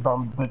people, you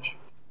dumb bitch.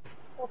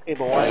 Okay,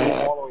 but why are you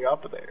all the way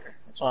up there?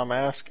 That's what I'm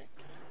asking.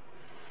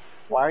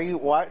 Why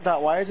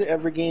is it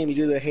every game you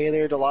do the hey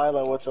there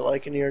Delilah, what's it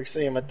like in New York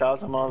City? I'm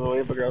 1,000 miles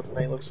away, but girl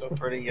tonight looks so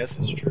pretty. Yes,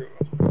 it's true.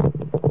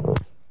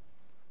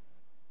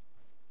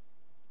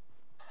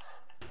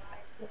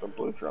 There's a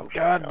blue drum.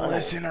 God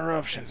bless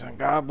interruptions and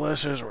God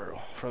bless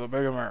Israel for the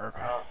big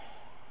America.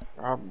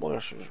 God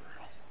bless Israel.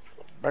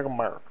 Big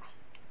America.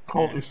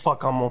 Holy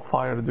fuck, I'm on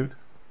fire, dude.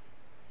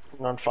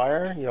 You're on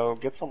fire? Yo,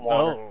 get some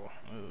water. Oh,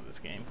 this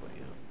gameplay.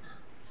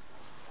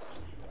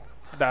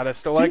 Dad, I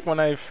still like when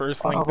I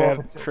first linked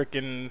that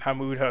freaking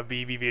Hamoud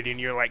Habibi video and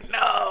you're like, no,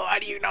 how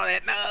do you know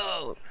that?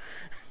 No!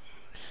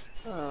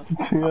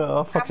 Yeah,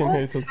 I fucking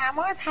hate it.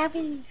 Hamoud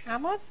Habibi.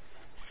 Hamoud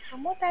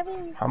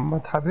Habibi.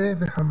 Hamad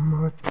Habibi,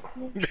 Hamad.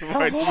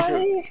 Why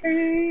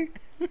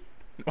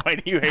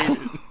do you hate it?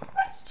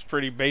 It's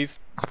pretty base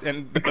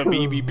and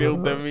Habibi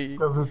built to me.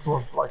 Because it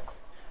was like...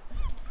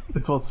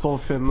 It was so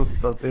famous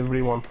that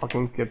everyone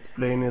fucking kept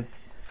playing it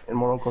in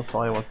Morocco, so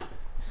I was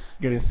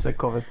getting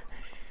sick of it.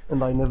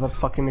 And I never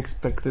fucking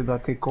expected a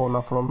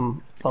Kikona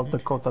from South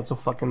Dakota to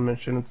fucking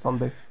mention it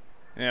someday.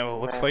 Yeah,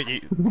 well, looks like you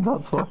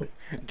That's why.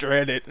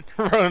 dread it,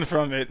 run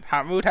from it.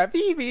 Hamoud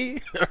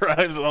Habibi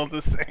arrives all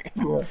the same.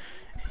 Yeah.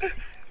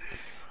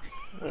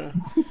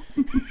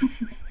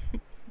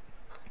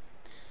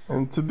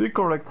 And to be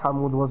correct,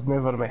 Hamoud was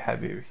never my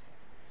Habibi.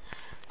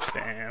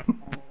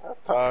 Damn. That's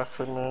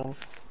toxic, man.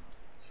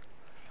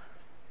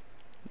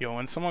 Yo,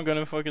 when someone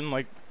gonna fucking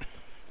like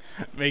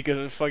make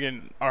a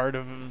fucking art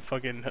of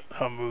fucking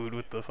Hamoud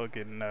with the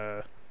fucking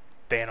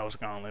Thanos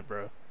gauntlet,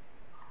 bro?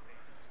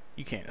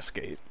 You can't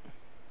escape.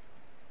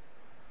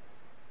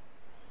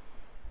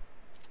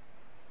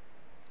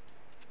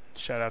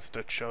 Shoutouts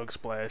to Chug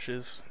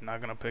Splashes.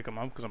 Not gonna pick him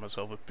up because I'm a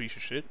selfish piece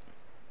of shit.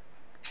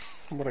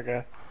 What a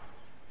guy.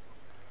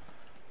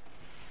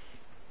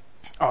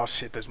 Oh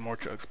shit, there's more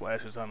Chug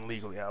Splashes. I'm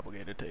legally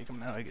obligated to take them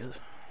now, I guess.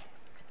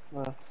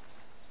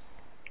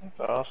 That's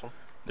awesome.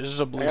 There's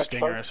a blue got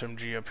Stinger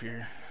SMG up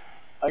here.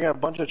 I got a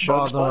bunch of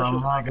chug Brother, splashes I'm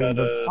and I having got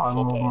the time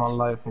full of my pots.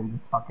 life in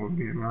this fucking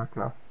game right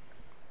now.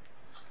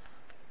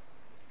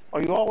 Oh,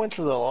 you all went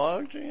to the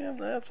log jam?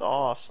 That's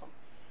awesome.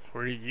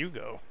 Where did you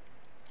go?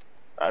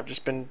 I've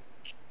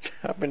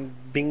been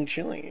being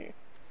chilling.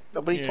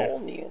 Nobody Yeah.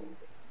 told me.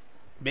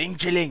 Bing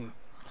chilling.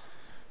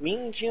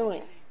 Being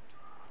chilling.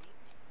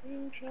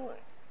 Being chilling.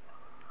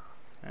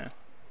 Yeah.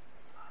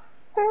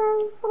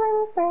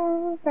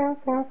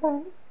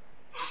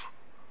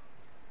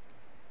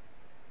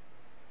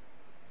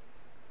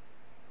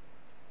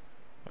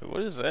 Wait,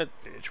 what is that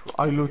bitch?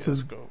 I looted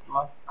Scope?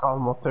 like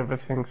almost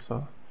everything,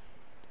 so...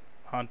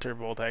 Hunter,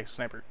 Bolt Action,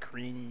 Sniper,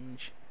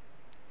 cringe.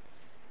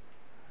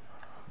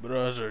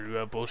 Brother, you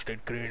have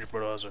posted cringe,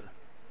 brother.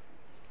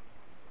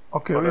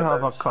 Okay, What we are have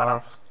a those?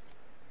 car.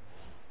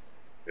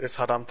 It's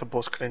haram to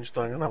post cringe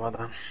doing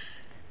Ramadan.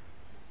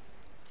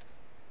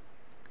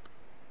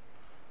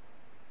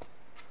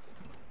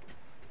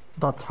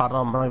 That's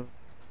haram, right?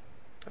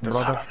 That's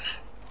Brother. haram.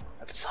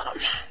 That's haram.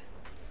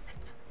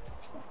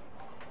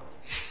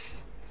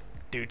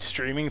 Dude,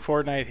 streaming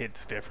Fortnite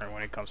hits different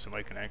when it comes to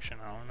my connection.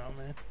 I don't know,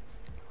 man.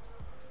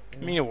 I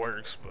mean, it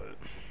works, but...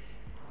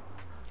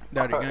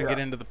 Dad, you gonna get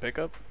into the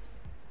pickup?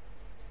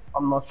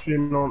 I'm not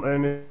streaming on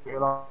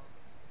anything.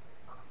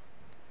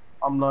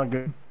 I'm not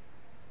good.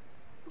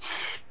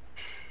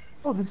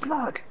 Oh, this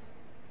lag.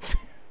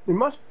 You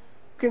must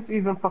can't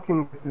even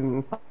fucking get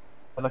inside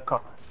the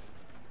car.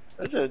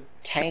 There's a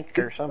tank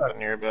or something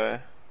nearby.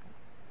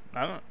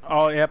 I don't...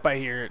 Oh, yep, I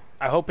hear it.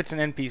 I hope it's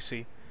an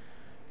NPC.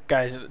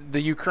 Guys,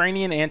 the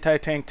Ukrainian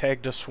anti-tank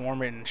tag, just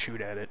swarm it and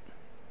shoot at it.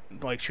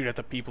 Like, shoot at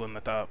the people in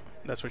the top.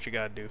 That's what you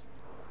gotta do.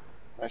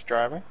 Nice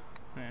driving.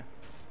 Yeah.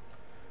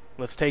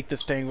 Let's take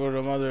this tank for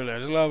the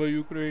motherland. Slava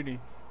Ukraini.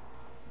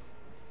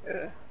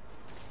 Yeah.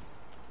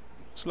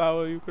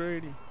 Slava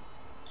Ukraini.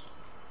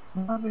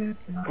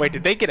 Wait,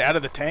 did they get out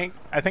of the tank?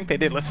 I think they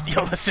did. Let's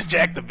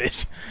eject the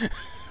bitch.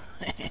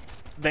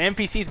 The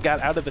NPCs got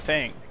out of the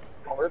tank.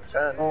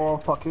 Oh,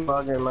 fucking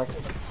bugging, like.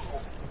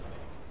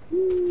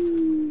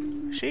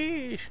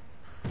 Sheesh.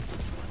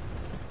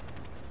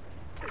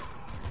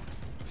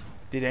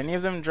 Did any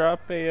of them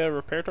drop a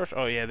repair torch?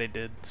 Oh yeah, they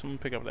did. Someone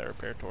pick up that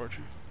repair torch.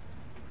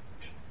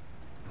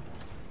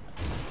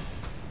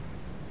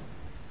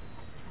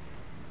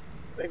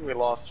 I think we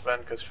lost Sven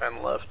because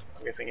Sven left.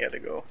 I'm guessing he had to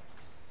go.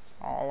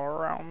 All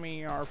around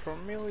me are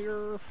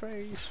familiar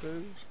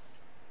faces.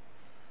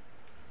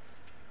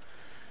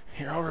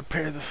 Here, I'll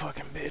repair the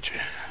fucking bitch.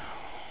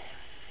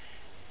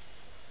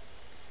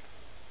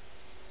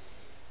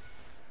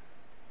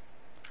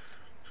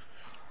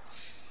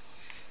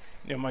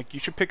 Yeah, Mike, you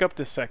should pick up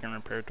this second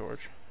repair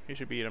torch. You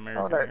should be an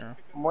American hero.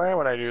 Why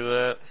would I do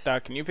that?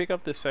 Doc, can you pick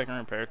up this second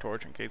repair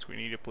torch in case we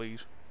need it,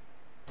 please?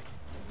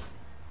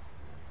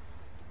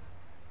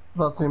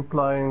 That's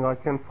implying I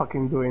can't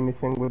fucking do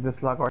anything with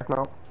this lag right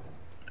now.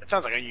 It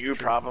sounds like a you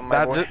problem,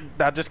 my boy.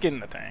 Just get in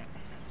the tank.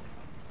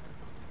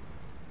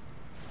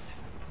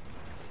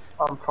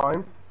 I'm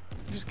trying.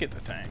 Just get in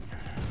the tank.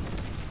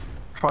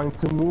 Trying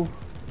to move.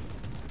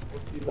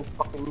 Can't even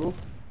fucking move.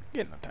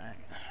 Get in the tank.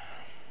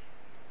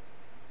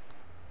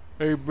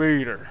 Hey,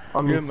 Beater.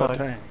 I'm get inside. in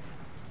the tank.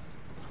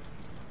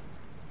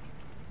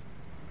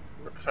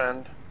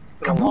 Friend.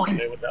 Been a long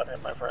day without him,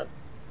 my friend.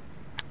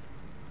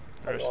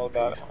 Rest All in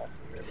about peace.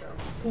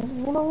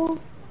 it.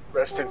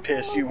 Rest in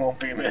piss, you won't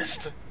be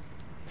missed.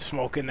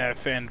 Smoking that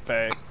fan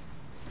pack.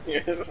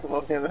 Yeah,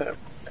 smoking that.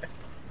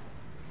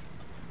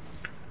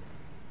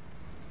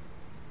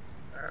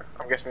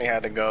 I'm guessing he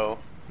had to go.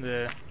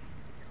 Yeah.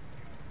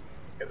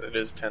 Because it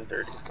is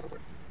 10:30.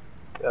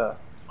 Yeah.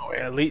 Oh, wait.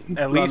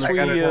 At least we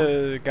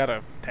got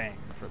a tank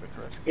for the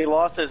correction. He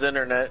lost his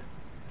internet.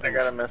 I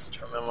got a message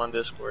from him on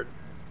Discord.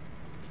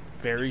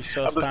 Very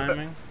sus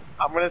timing.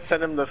 I'm gonna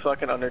send him the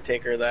fucking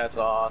Undertaker. That's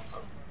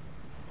awesome.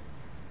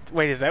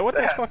 Wait, is that what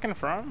that's fucking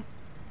from?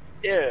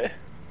 Yeah.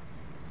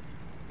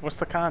 What's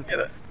the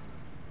contest?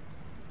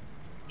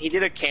 He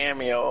did a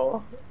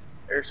cameo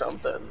or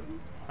something.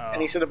 Oh.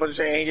 And he said a bunch of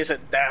shit, and he just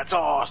said, "That's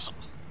awesome."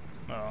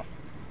 Oh.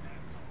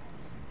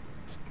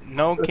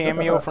 No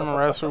cameo from a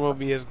wrestler will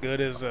be as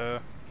good as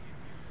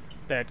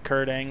that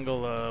Kurt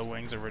Angle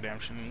Wings of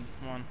Redemption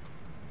one.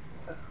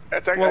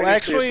 That's well,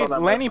 actually,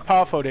 Lenny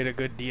Poffo did a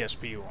good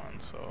DSP one,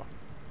 so.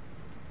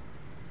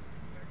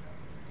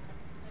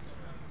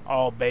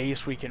 All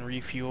base, we can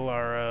refuel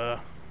our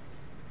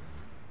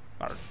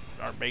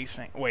base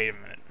tank. Wait a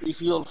minute.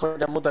 Refuel for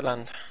the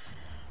motherland.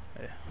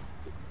 Yeah.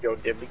 Yo,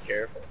 Dib, be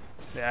careful.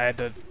 Yeah, I had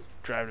to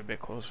drive it a bit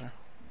closer.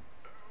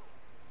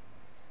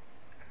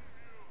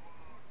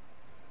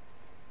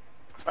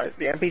 Alright,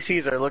 the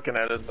NPCs are looking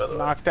at us, by the way.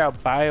 Knocked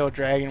out Bio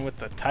Dragon with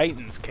the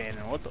Titans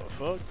cannon. What the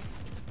fuck?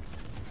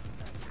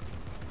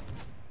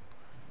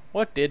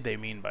 What did they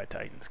mean by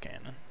Titans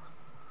cannon?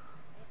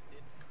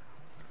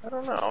 I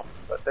don't know,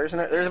 but there's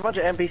a bunch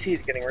of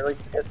NPCs getting really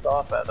pissed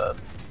off at us.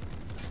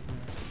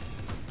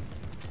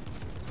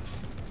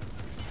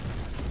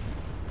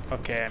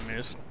 Okay, I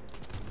missed.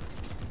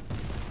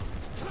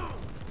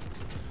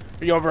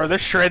 Yo, bro, they're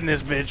shredding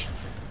this bitch.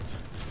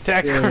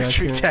 Tactical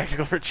retreat,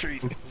 tactical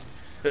retreat.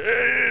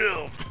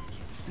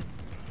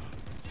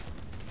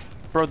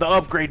 Bro, the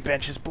upgrade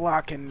bench is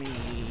blocking me.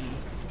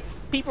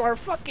 People are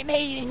fucking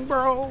hating,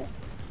 bro.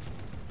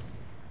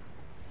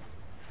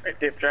 Hey,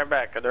 Dip, drive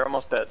back, they're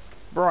almost dead.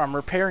 Bro, I'm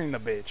repairing the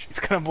bitch. It's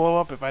gonna blow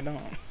up if I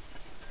don't.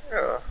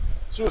 Yeah.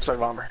 Suicide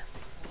bomber.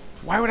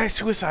 Why would I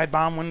suicide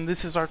bomb when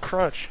this is our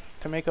crutch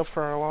to make up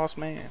for our lost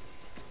man?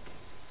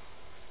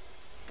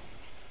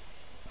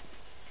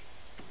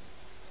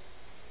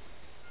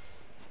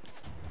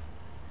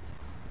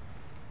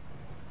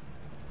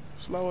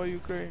 Slava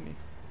Ukraini.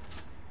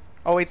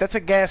 Oh wait, that's a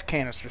gas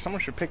canister.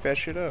 Someone should pick that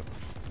shit up.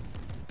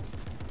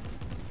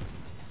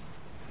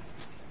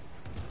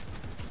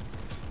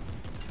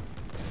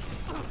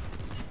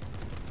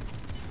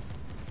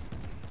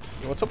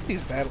 Yo, what's up with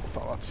these battle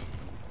thoughts?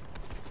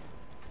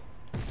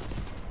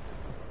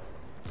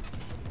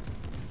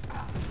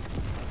 That's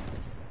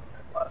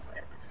last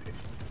name,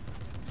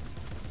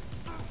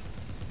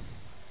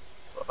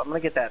 I'm gonna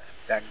get that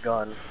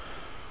gun.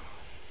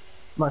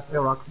 Nice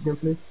rocket game,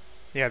 please.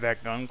 Yeah,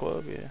 that gun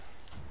glove, yeah.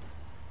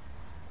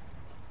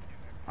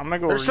 I'm gonna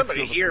go. There's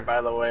somebody refill here, the...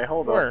 by the way.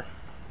 Hold on. Where?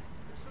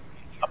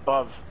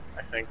 Above,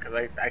 I think,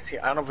 because I see.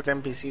 I don't know if it's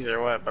NPCs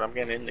or what, but I'm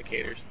getting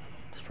indicators.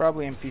 It's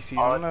probably NPCs.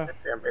 Oh,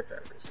 it's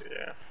NPCs,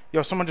 yeah.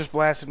 Yo, someone just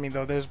blasted me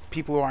though. There's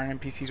people who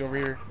aren't NPCs over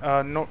here.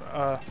 No,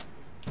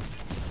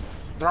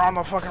 they're on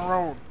the fucking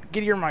road.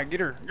 Get here, Mike. Get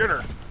her. Get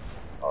her.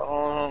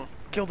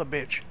 Kill the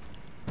bitch.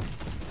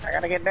 I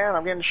gotta get down.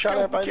 I'm getting shot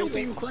at by kill these the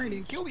things.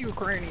 Ukrainian. Kill the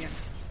Ukrainian.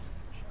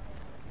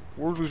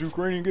 Where's this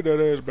Ukrainian? Get that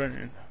ass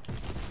banged.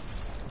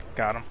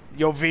 Got him.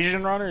 Yo,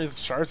 Vision Runner is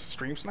Charles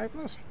stream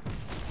sniping us.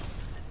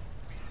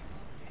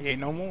 He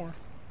ain't no more.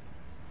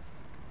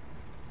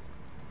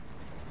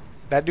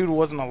 That dude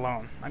wasn't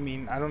alone. I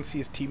mean, I don't see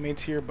his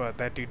teammates here, but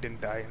that dude didn't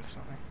die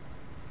instantly.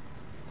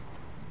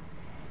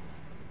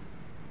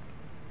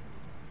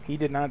 He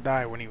did not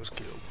die when he was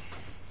killed.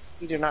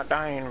 He did not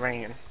die in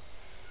vain.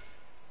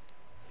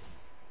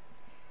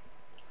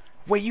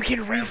 Wait, you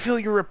can refill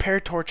your repair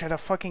torch at a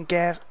fucking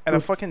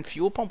fucking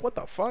fuel pump? What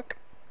the fuck?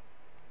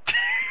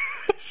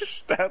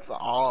 That's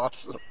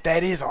awesome.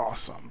 That is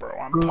awesome, bro.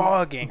 I'm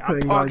pogging.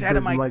 I'm pogged out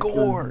of my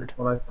gourd.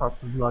 When I start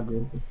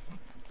vlogging.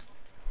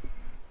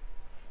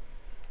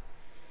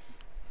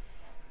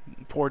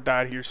 Poor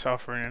died here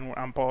suffering, and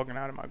I'm pogging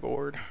out of my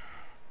gourd.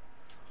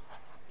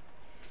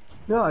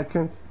 Yeah, I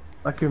can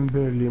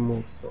barely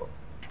move, so.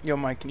 Yo,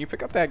 Mike, can you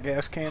pick up that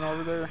gas can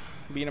over there?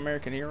 Be an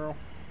American hero.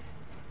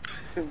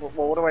 Well,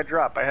 what do I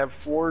drop? I have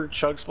 4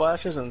 chug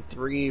splashes and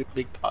 3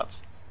 big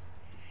pots.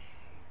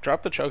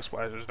 Drop the chug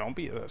splashers. Don't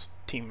be a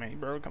teammate,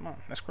 bro. Come on,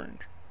 that's cringe.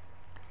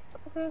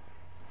 Okay.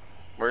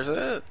 Where's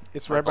it?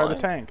 It's right by the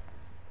tank.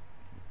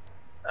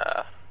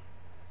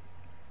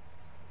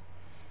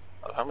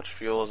 How much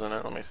fuel is in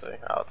it? Let me see.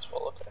 Oh, it's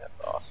full. Okay,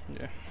 that's awesome.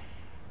 Yeah.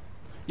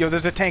 Yo,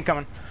 there's a tank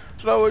coming.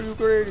 Slow you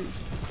greedy.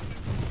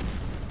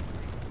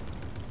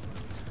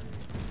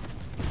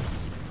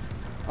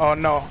 Oh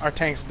no, our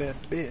tank's dead,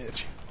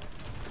 bitch.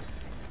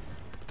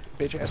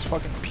 Bitch ass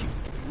fucking pew.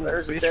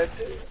 There's a dead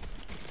too.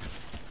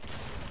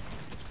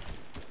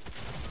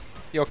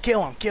 Yo,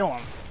 kill him, kill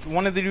him.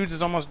 One of the dudes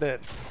is almost dead.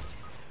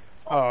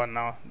 Oh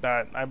no,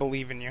 I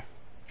believe in you.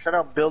 Shout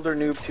out Builder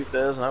Noob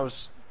 2000. I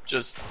was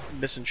just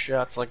missing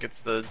shots like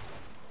it's the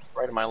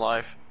right of my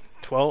life.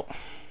 12.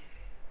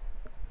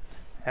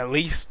 At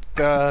least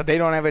they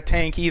don't have a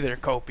tank either,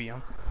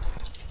 Copium.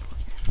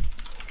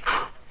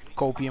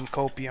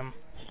 Copium.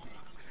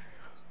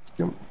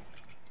 Give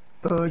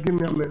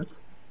me a minute.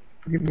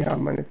 Give me a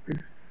minute, please.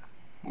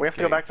 We have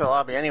to go back to the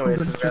lobby anyways,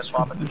 since we gotta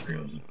swap into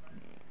trios.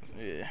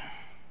 Yeah.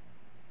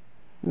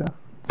 Yeah.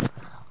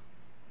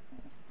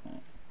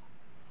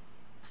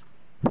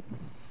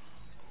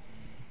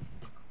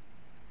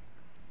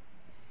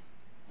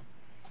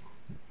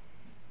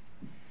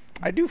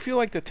 I do feel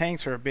like the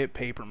tanks are a bit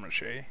paper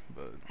mache,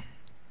 but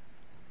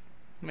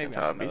maybe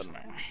I'm It's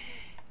nutting.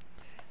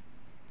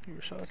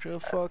 You're such a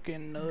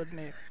fucking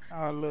nutnik.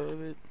 I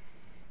love it.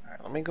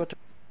 Alright, let me go to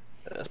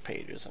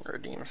pages and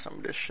redeem some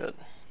of this shit.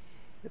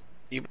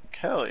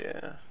 Hell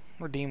yeah.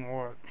 Redeem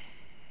what?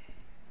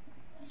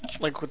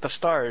 Like with the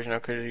stars, you know,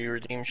 because you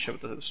redeem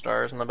shit with the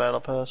stars in the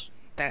battle pass.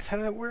 That's how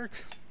that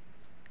works?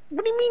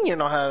 What do you mean you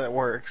know how that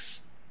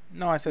works?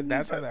 No, I said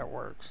that's how that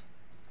works.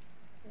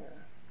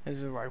 Yeah.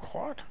 Is it like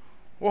what?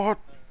 What?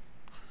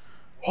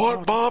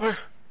 What, Bobby?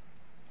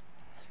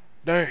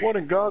 Dang. What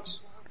in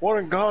God's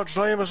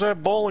name is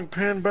that bowling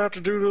pin about to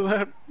do to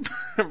that?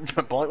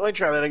 Let me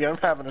try that again. I'm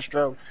having a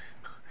stroke.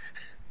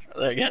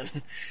 Try that again.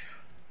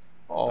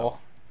 Oh.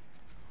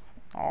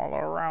 All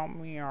around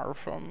me are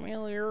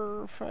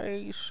familiar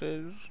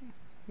faces,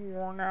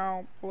 worn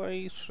out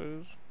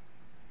places.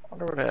 I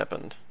wonder what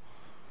happened.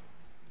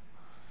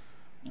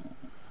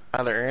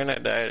 Either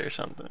internet died or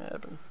something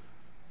happened.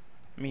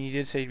 I mean, he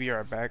did say he'd be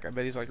right back. I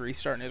bet he's like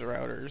restarting his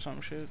router or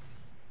some shit.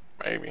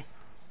 Maybe.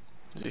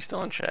 Is he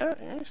still in chat?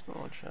 Yeah, he's still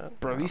in chat.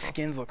 Bro, these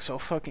skins look so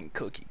fucking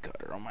cookie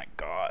cutter. Oh my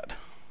god.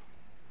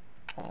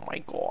 Oh my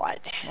god.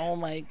 Oh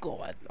my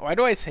god. Why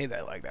do I say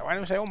that like that? Why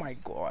do I say, oh my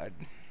god?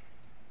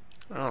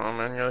 I don't know,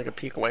 man. You're like a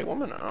peak white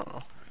woman. I don't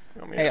know.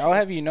 Hey, I'll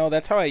have you know,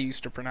 that's how I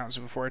used to pronounce it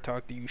before I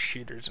talked to you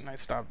shitters, and I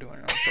stopped doing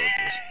it on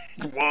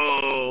purpose.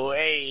 Whoa,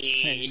 hey.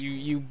 Hey,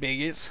 you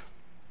bigots.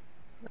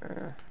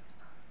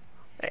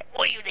 Hey,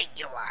 what do you think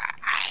you are?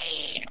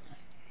 I am.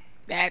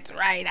 That's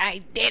right,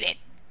 I did it.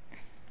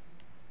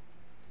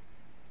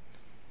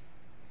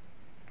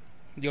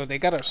 Yo, they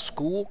got a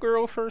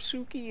schoolgirl for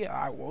Suki?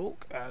 I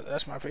woke.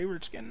 That's my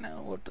favorite skin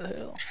now. What the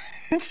hell?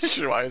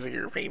 Why is it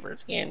your favorite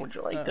skin? Would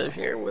you like to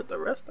share with the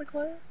rest of the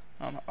class?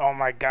 Oh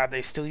my god,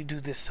 they still do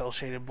this cell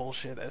shaded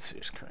bullshit. That's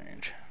just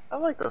cringe. I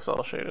like the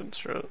cell shaded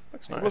strip.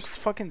 Looks nice. It looks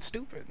fucking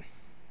stupid.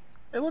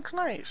 It looks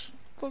nice.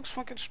 It looks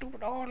fucking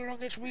stupid. Oh,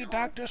 look, it's me,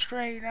 Dr.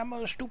 Strange. I'm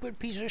a stupid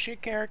piece of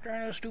shit character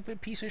in a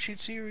stupid piece of shit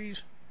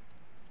series.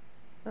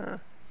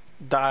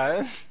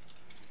 Dot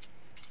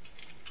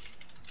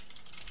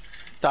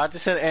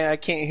just said, "I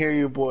can't hear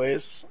you,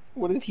 boys."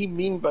 What did he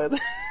mean by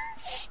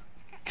this?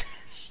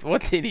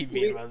 What did he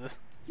mean by this?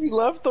 He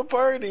left the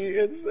party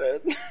and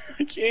said,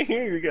 I can't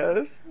hear you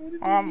guys. What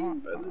did you mean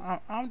by this?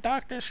 I'm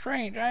Doctor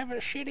Strange. I have a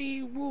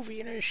shitty movie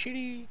and a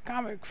shitty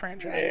comic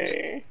franchise.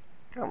 Hey,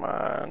 come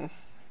on.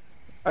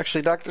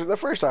 Actually, the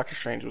first Doctor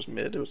Strange was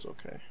mid. It was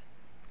okay.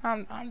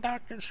 I'm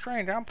Doctor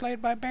Strange. I'm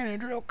played by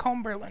Benadryl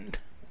Cumberland.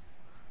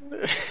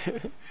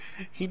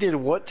 He did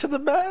what to the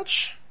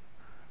batch?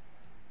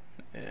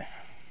 Yeah.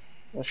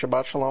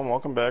 Shabbat Shalom,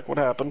 welcome back. What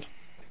happened?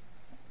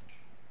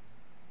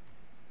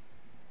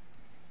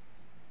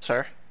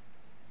 Sir?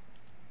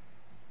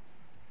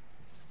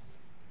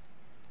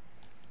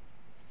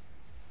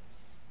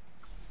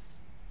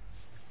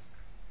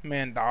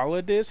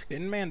 Mandala disc?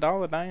 Didn't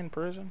Mandala die in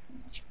prison?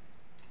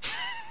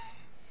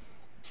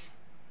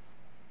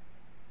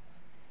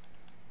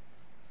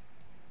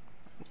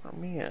 Let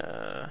me,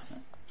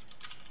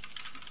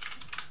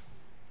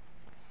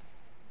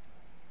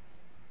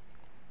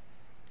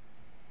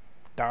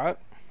 Dot?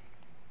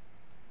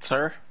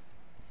 Sir?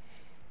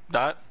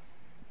 Dot?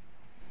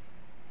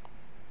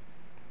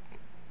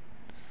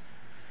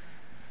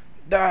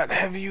 Dot,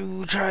 have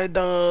you tried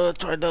turning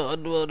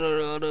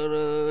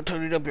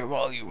up your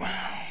volume?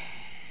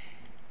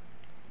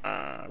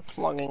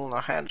 Plugging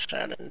the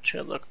headset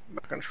into the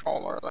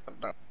controller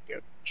that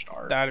get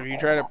started. Dot, have you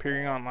tried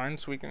appearing online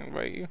so we can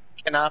invite you?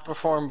 Cannot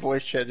perform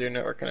voice chat due to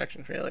network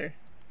connection failure.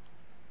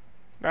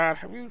 Dot,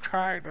 have you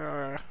tried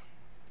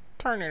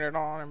turning it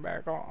on and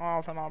back on,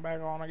 off and on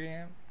back on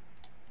again?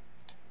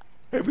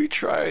 Have you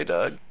tried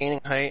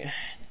gaining height?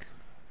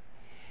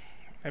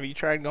 Have you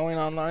tried going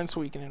online so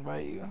we can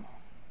invite you?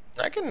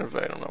 I can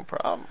invite him, no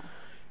problem.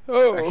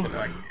 Oh, Actually, no,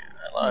 I can't.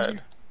 I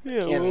lied. yeah.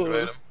 I can't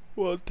invite him.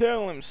 Well,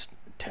 tell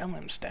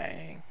him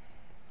staying.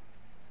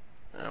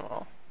 Yeah,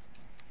 well,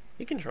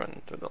 he can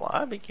run through the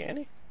lobby, can't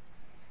he?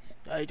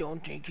 I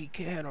don't think he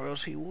can, or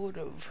else he would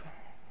have.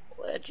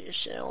 Well, that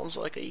just sounds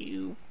like a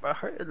you.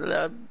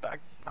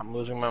 I'm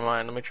losing my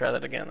mind. Let me try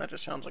that again. That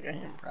just sounds like a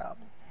him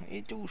problem.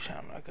 It do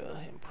sound like a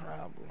him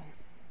problem.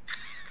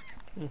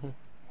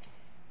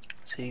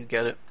 So you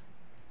get it.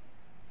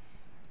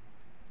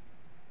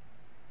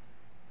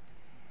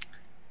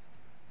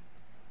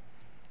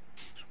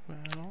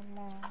 Spent a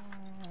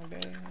long day.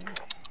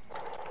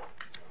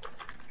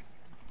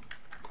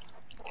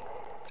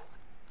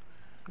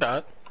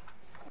 Dot.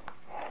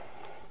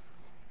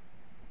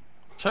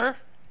 Sir?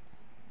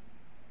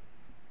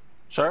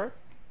 Sir?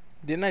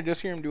 Didn't I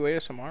just hear him do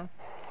ASMR?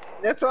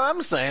 That's what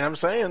I'm saying. I'm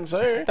saying,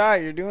 sir.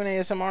 Dot, you're doing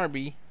ASMR,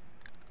 B.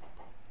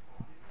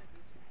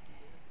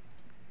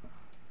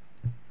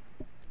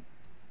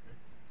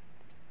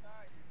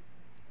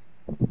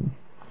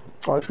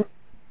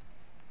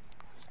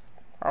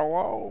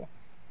 Hello?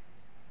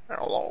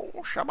 Hello,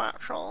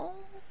 Shabbat Shalom.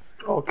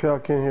 Okay, I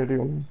can hear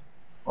you.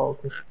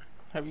 Okay.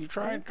 Have you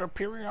tried to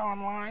appear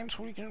online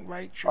so we can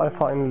invite you? I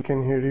finally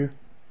can hear you.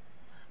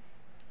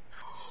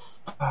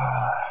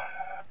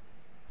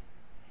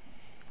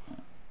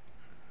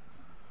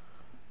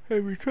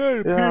 Have you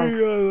tried to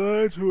appear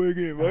online so we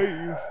can invite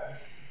you?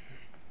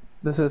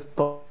 This is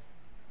top.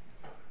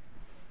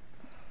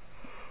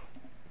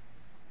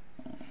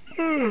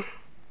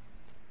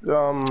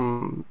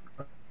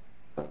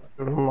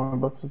 My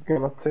boss is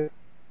gonna take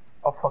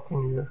a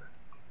fucking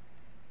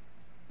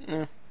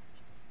year.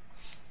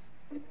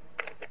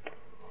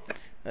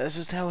 That's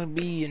just how it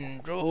be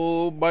in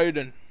Joe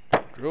Biden.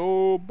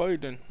 Joe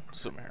Biden.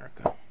 It's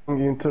America. The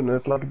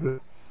internet like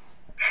this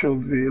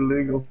should be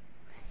illegal.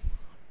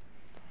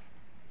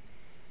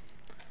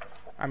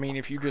 I mean,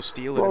 if you just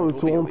steal it, Well, it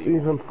it will be won't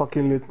illegal. even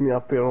fucking let me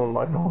appear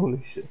online.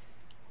 Holy shit.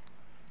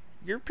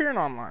 You're appearing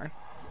online.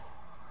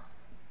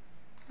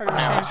 I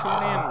just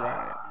sent you an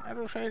invite. I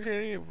just sent you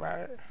an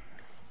invite.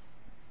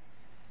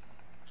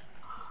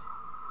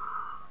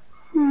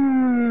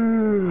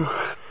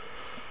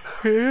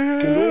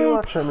 Can we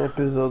watch an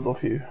episode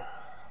of you?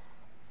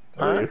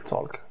 Huh? Real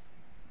talk.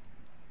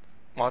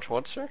 Watch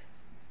what, sir?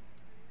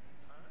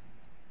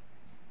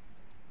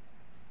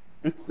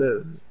 It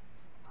says,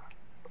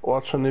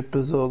 watch an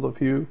episode of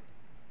you.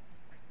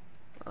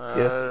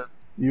 Yes,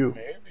 you.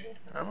 Maybe.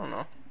 I don't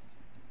know.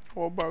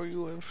 What about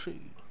UFC?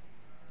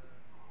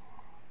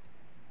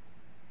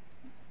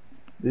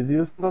 Did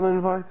you send an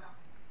invite?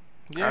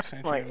 Yeah, I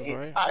sent you Like, an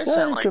invite. I Yeah,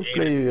 sent you like can 8.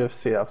 play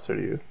UFC after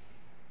you.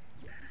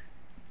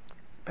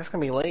 That's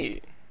gonna be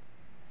late.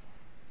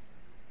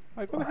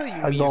 Like, what the hell you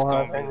I mean don't it's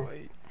gonna have be any.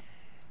 late?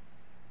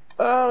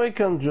 We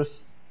can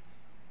just...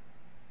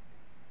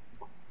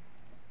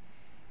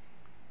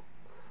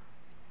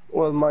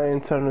 Well, my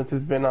internet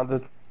has been at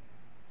the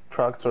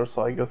tractor,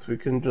 so I guess we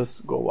can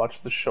just go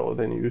watch the show,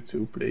 then you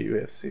two play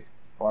UFC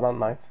for a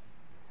night.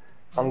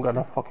 I'm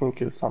gonna fucking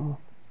kill someone.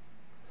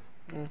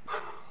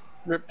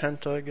 Rip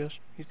Penta, I guess.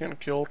 He's getting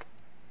killed.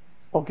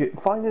 Okay,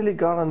 finally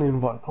got an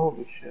invite,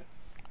 holy shit.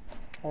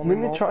 Let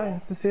me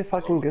try to see if I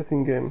can get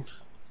in game.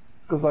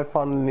 Because I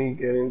finally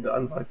getting the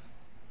invites.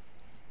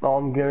 Now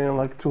I'm getting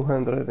like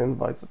 200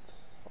 invites.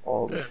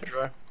 All Yeah,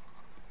 try.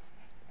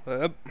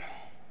 Yep.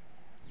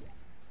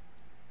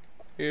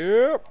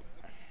 Yep.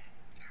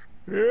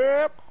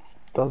 Yep.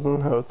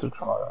 doesn't hurt to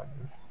try, I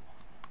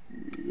guess.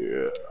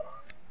 Yeah.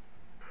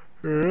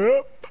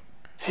 Yep.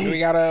 Do we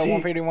got a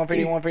 150,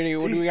 150, 150?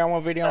 Do we got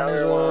 150 on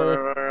his, we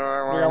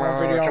got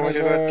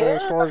 150 on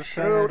his, storage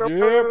center?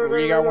 Yep.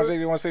 We got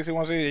 160, 160,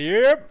 160.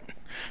 Yep.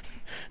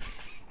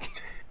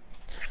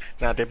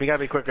 Nah, dude, we gotta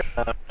be quicker,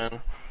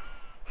 man.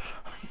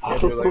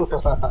 Yep.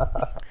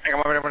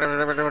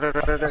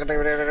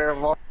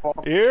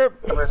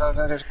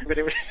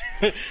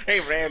 Hey,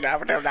 friend.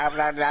 Yep.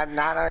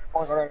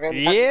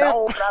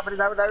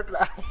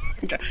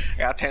 I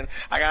got 10.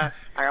 I got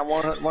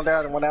 1,000,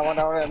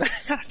 1,000,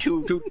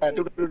 two.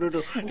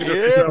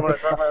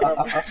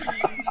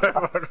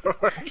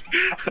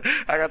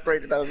 I got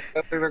 3,000.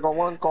 Go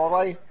one, go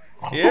right.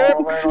 Yep.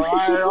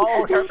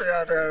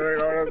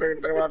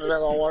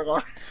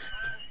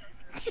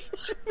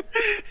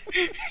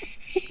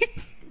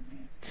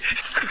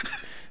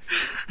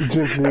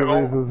 Gently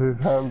raises his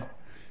hand.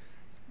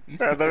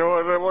 Bro,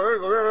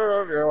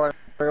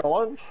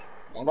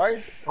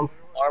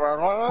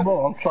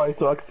 I'm trying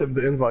to accept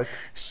the invite.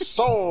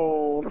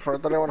 Sold for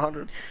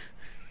 3,100.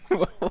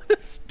 What a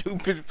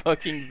stupid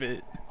fucking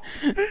bit.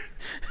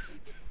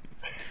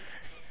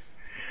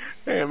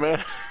 Hey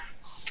man,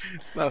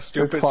 it's not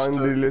stupid.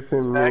 Finally let It's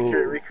him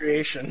accurate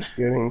recreation.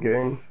 getting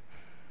game.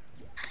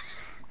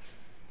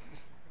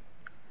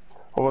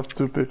 Or a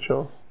stupid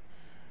show.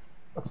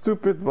 A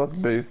stupid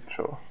but based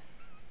show.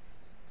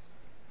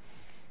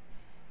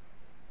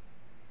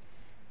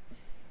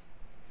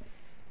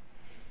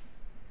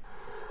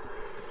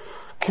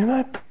 Can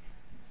I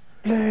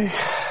play?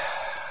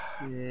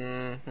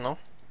 No.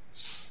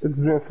 It's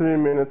been 3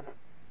 minutes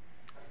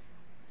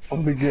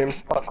of the game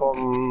stuck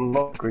on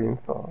lock screen,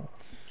 so...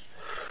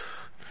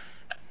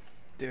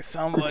 Did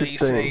somebody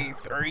say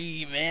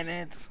 3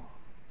 minutes?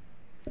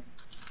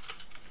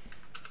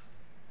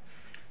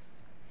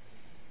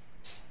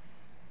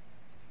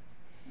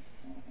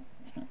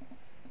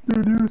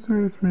 Did you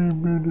say 3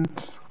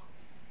 minutes?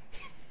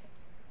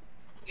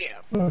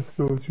 Yeah. I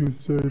thought you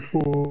said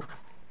 4.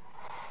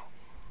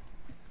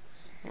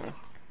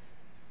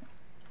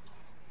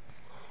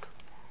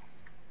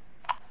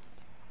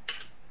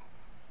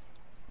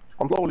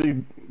 I'm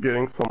slowly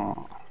getting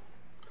some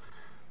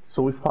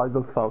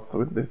suicidal thoughts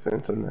with this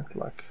internet,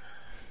 like,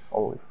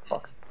 holy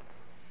fuck.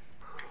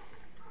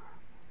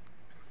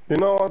 You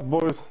know what,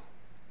 boys?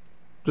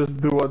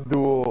 Just do a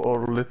duo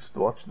or let's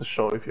watch the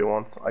show if you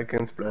want. I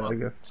can play, I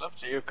guess. It's up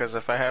to you, because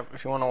if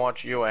you want to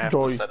watch you, I have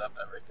to set up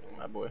everything,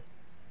 my boy.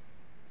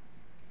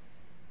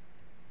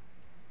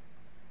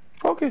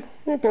 Okay,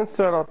 you can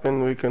set up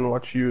and we can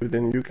watch you,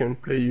 then you can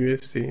play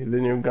UFC,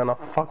 then you're gonna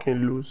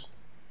fucking lose.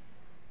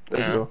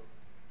 There you go.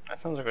 That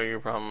sounds like your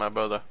problem, my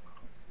brother.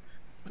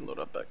 Load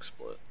up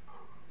XSplit.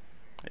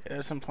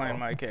 Yeah, some playing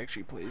Mike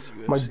actually plays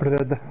UFC. My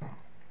brother.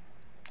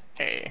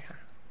 Hey.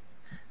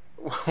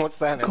 What's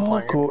that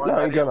Cool. Now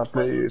I'm gonna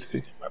play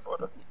UFC. My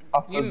brother.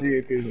 After the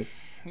episode.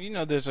 You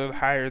know there's a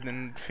higher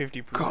than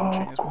 50%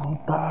 chance.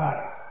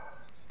 Alright,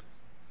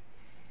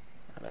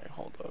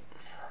 hold up.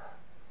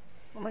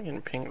 Why am I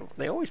getting pinged?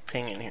 They always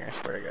ping in here, I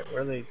swear to God.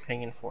 Where are they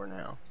pinging for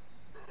now?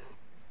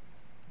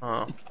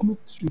 Oh.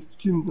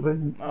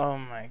 Oh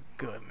my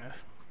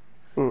goodness.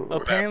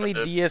 Apparently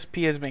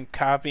DSP has been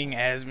copying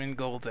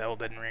Asmongold's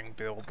Elden Ring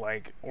build,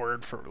 like,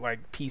 word for,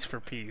 like, piece for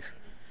piece.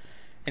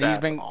 And That's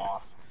he's been...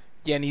 awesome.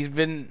 Yeah,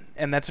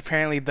 and that's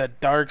apparently the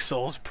Dark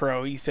Souls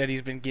pro. He said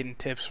he's been getting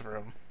tips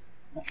from.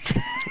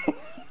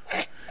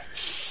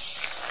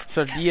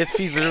 So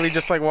DSP's literally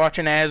just like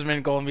watching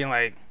Asmongold and being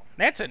like,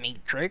 that's a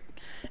neat trick.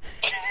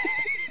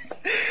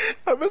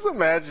 I was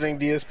imagining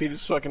DSP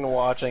just fucking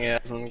watching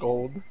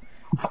Asmongold.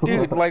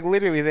 Dude, like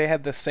literally they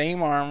had the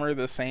same armor,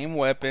 the same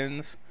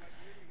weapons.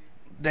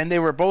 Then they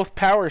were both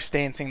power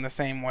stancing the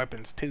same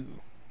weapons too.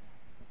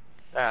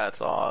 That's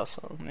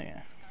awesome.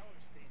 Yeah.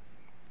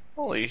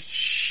 Holy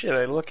shit,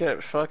 I look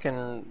at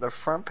fucking the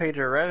front page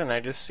of Reddit and I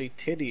just see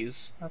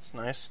titties. That's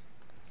nice.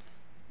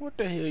 What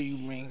the hell you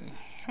mean?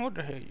 What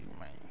the hell you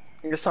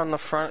mean? Just on the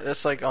front,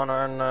 it's like on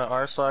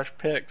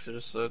r/pics,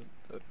 there's a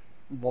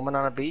woman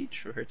on a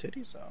beach with her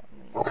titties out.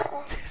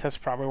 That's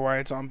probably why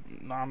it's on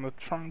the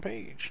front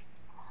page.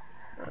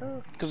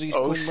 Because these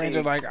OC. queen brains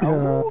are like,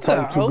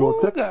 time to go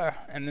ooga,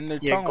 and then their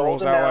tongue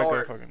rolls golden out hour.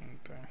 like a fucking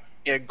thing.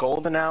 Yeah,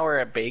 golden hour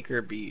at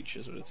Baker Beach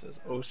is what it says.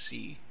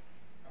 OC.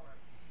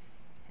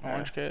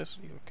 Orange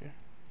Cassidy, okay.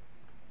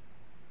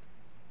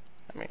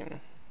 I mean,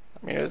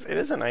 it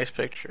is a nice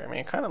picture. I mean,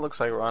 it kind of looks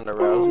like Ronda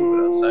Rousey,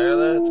 but outside of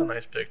that, it's a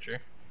nice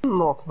picture.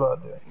 Not bad,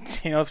 yeah.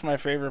 You know, it's my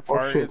favorite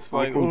part. shit, It's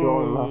like,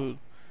 oh,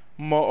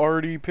 my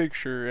arty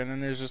picture, and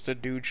then there's just a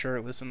dude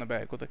shirtless in the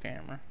back with a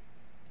camera.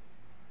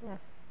 Are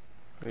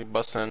you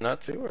busting a nut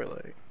too, or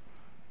like?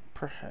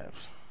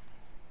 Perhaps.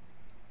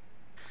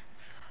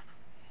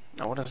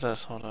 Now, what is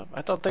this? Hold up.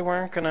 I thought they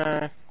weren't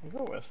gonna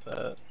go with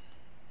that.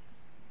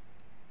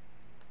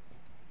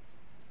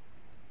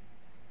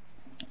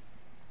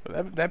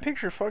 But that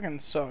picture fucking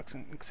sucks,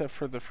 except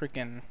for the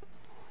freaking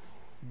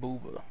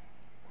booba.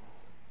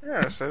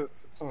 Yeah, so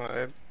it's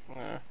yeah.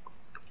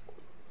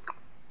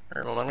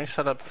 Alright, well, let me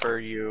set up for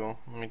you.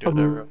 Let me do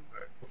that real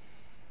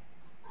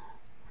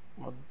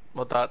quick.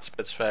 Well, Dot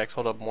spits facts.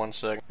 Hold up 1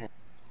 second.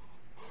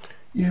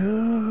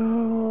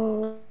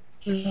 You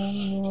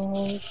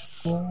Alright,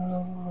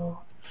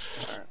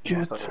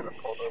 get that shit up.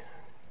 Hold up.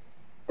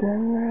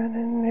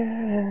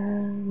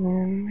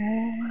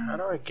 How No,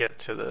 do I get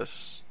to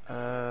this?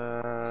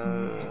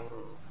 I'm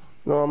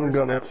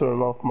gonna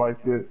turn off my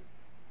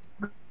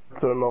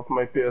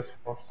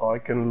PS4 so I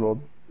can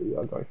load. See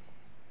ya, guys.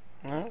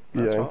 No, that's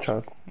Yeah, in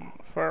awesome. chat.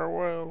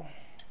 Farewell.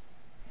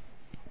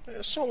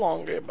 So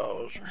long, Gay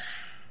Bowser.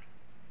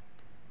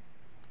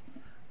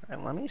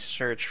 And let me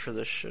search for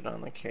this shit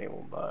on the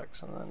cable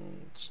box and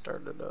then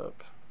start it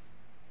up.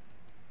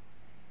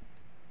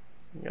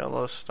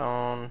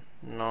 Yellowstone,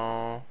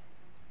 no.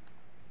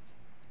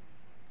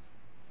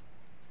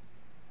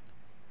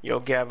 Yo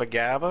Gabba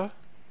Gabba?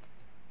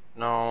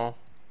 No.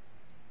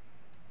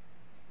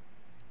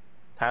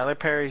 Tyler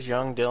Perry's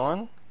Young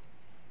Dylan?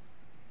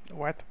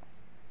 What?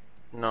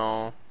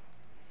 No.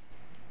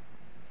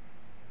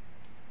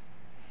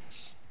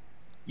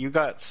 You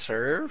Got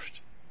Served?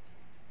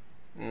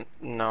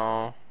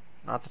 No.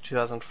 Not the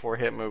 2004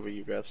 hit movie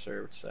You Got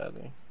Served,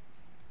 sadly.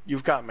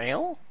 You've Got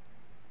Mail?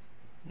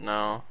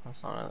 No,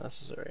 that's not it.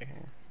 This is it right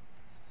here.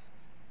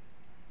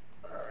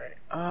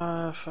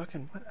 Alright,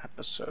 fucking, what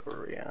episode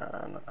were we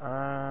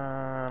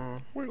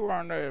on? We were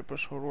on the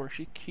episode where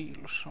she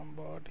kills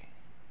somebody.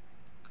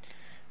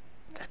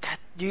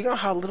 Do you know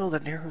how little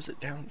that narrows it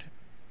down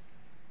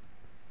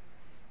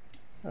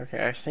to?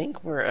 Okay, I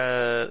think we're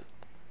at...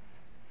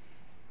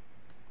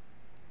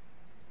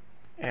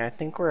 Yeah, I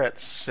think we're at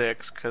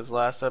 6, because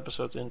last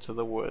episode's Into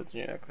the Woods.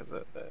 Yeah, because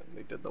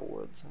they did the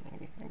woods,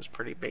 and it was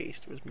pretty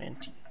based. It was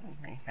minty.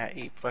 I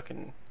ate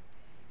fucking...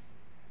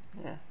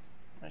 Yeah.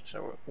 Right,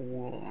 so,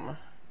 womb.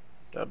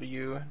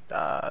 W.O.M.B.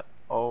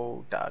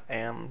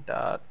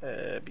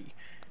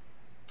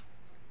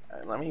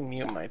 Alright, let me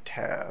mute my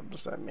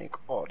tabs that make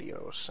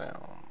audio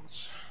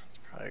sounds. That's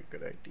probably a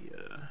good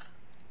idea.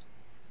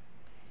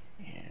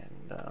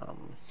 And,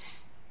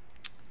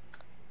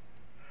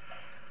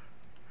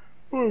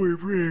 oh, we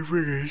pretty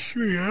freaking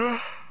sweet, huh?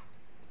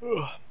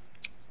 Ugh.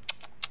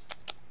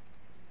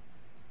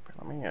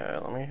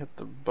 Let me hit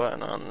the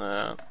button on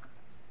that.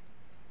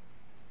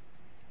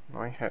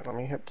 Let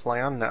me hit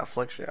play on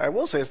Netflix. I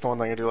will say it's the one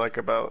thing I do like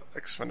about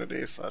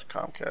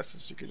Xfinity/Comcast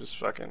is you could just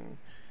fucking,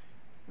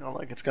 you know,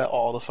 like it's got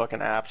all the fucking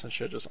apps and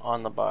shit just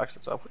on the box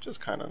itself, which is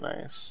kind of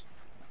nice.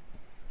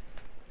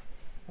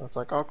 It's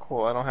like, oh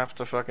cool, I don't have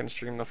to fucking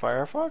stream the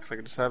Firefox. I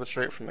can just have it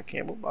straight from the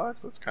cable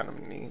box. That's kind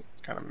of neat.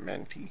 It's kind of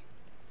minty.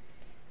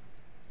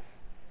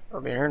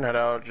 Well, the internet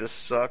out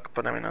just suck,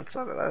 but I mean that's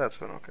been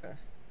okay.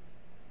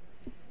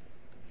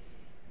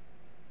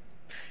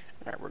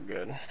 Alright, we're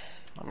good.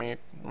 Let me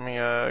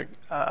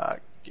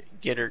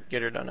get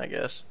her done, I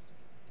guess.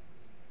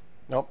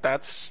 Nope,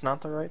 that's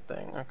not the right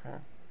thing. Okay.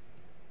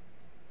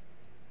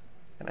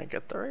 Can I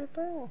get the right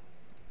thing?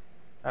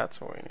 That's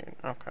what we need.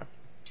 Okay.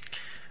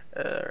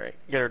 Alright,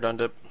 get her done,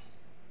 Dip.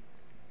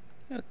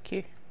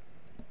 Okay.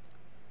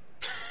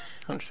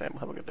 Understandable.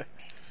 Have a good day.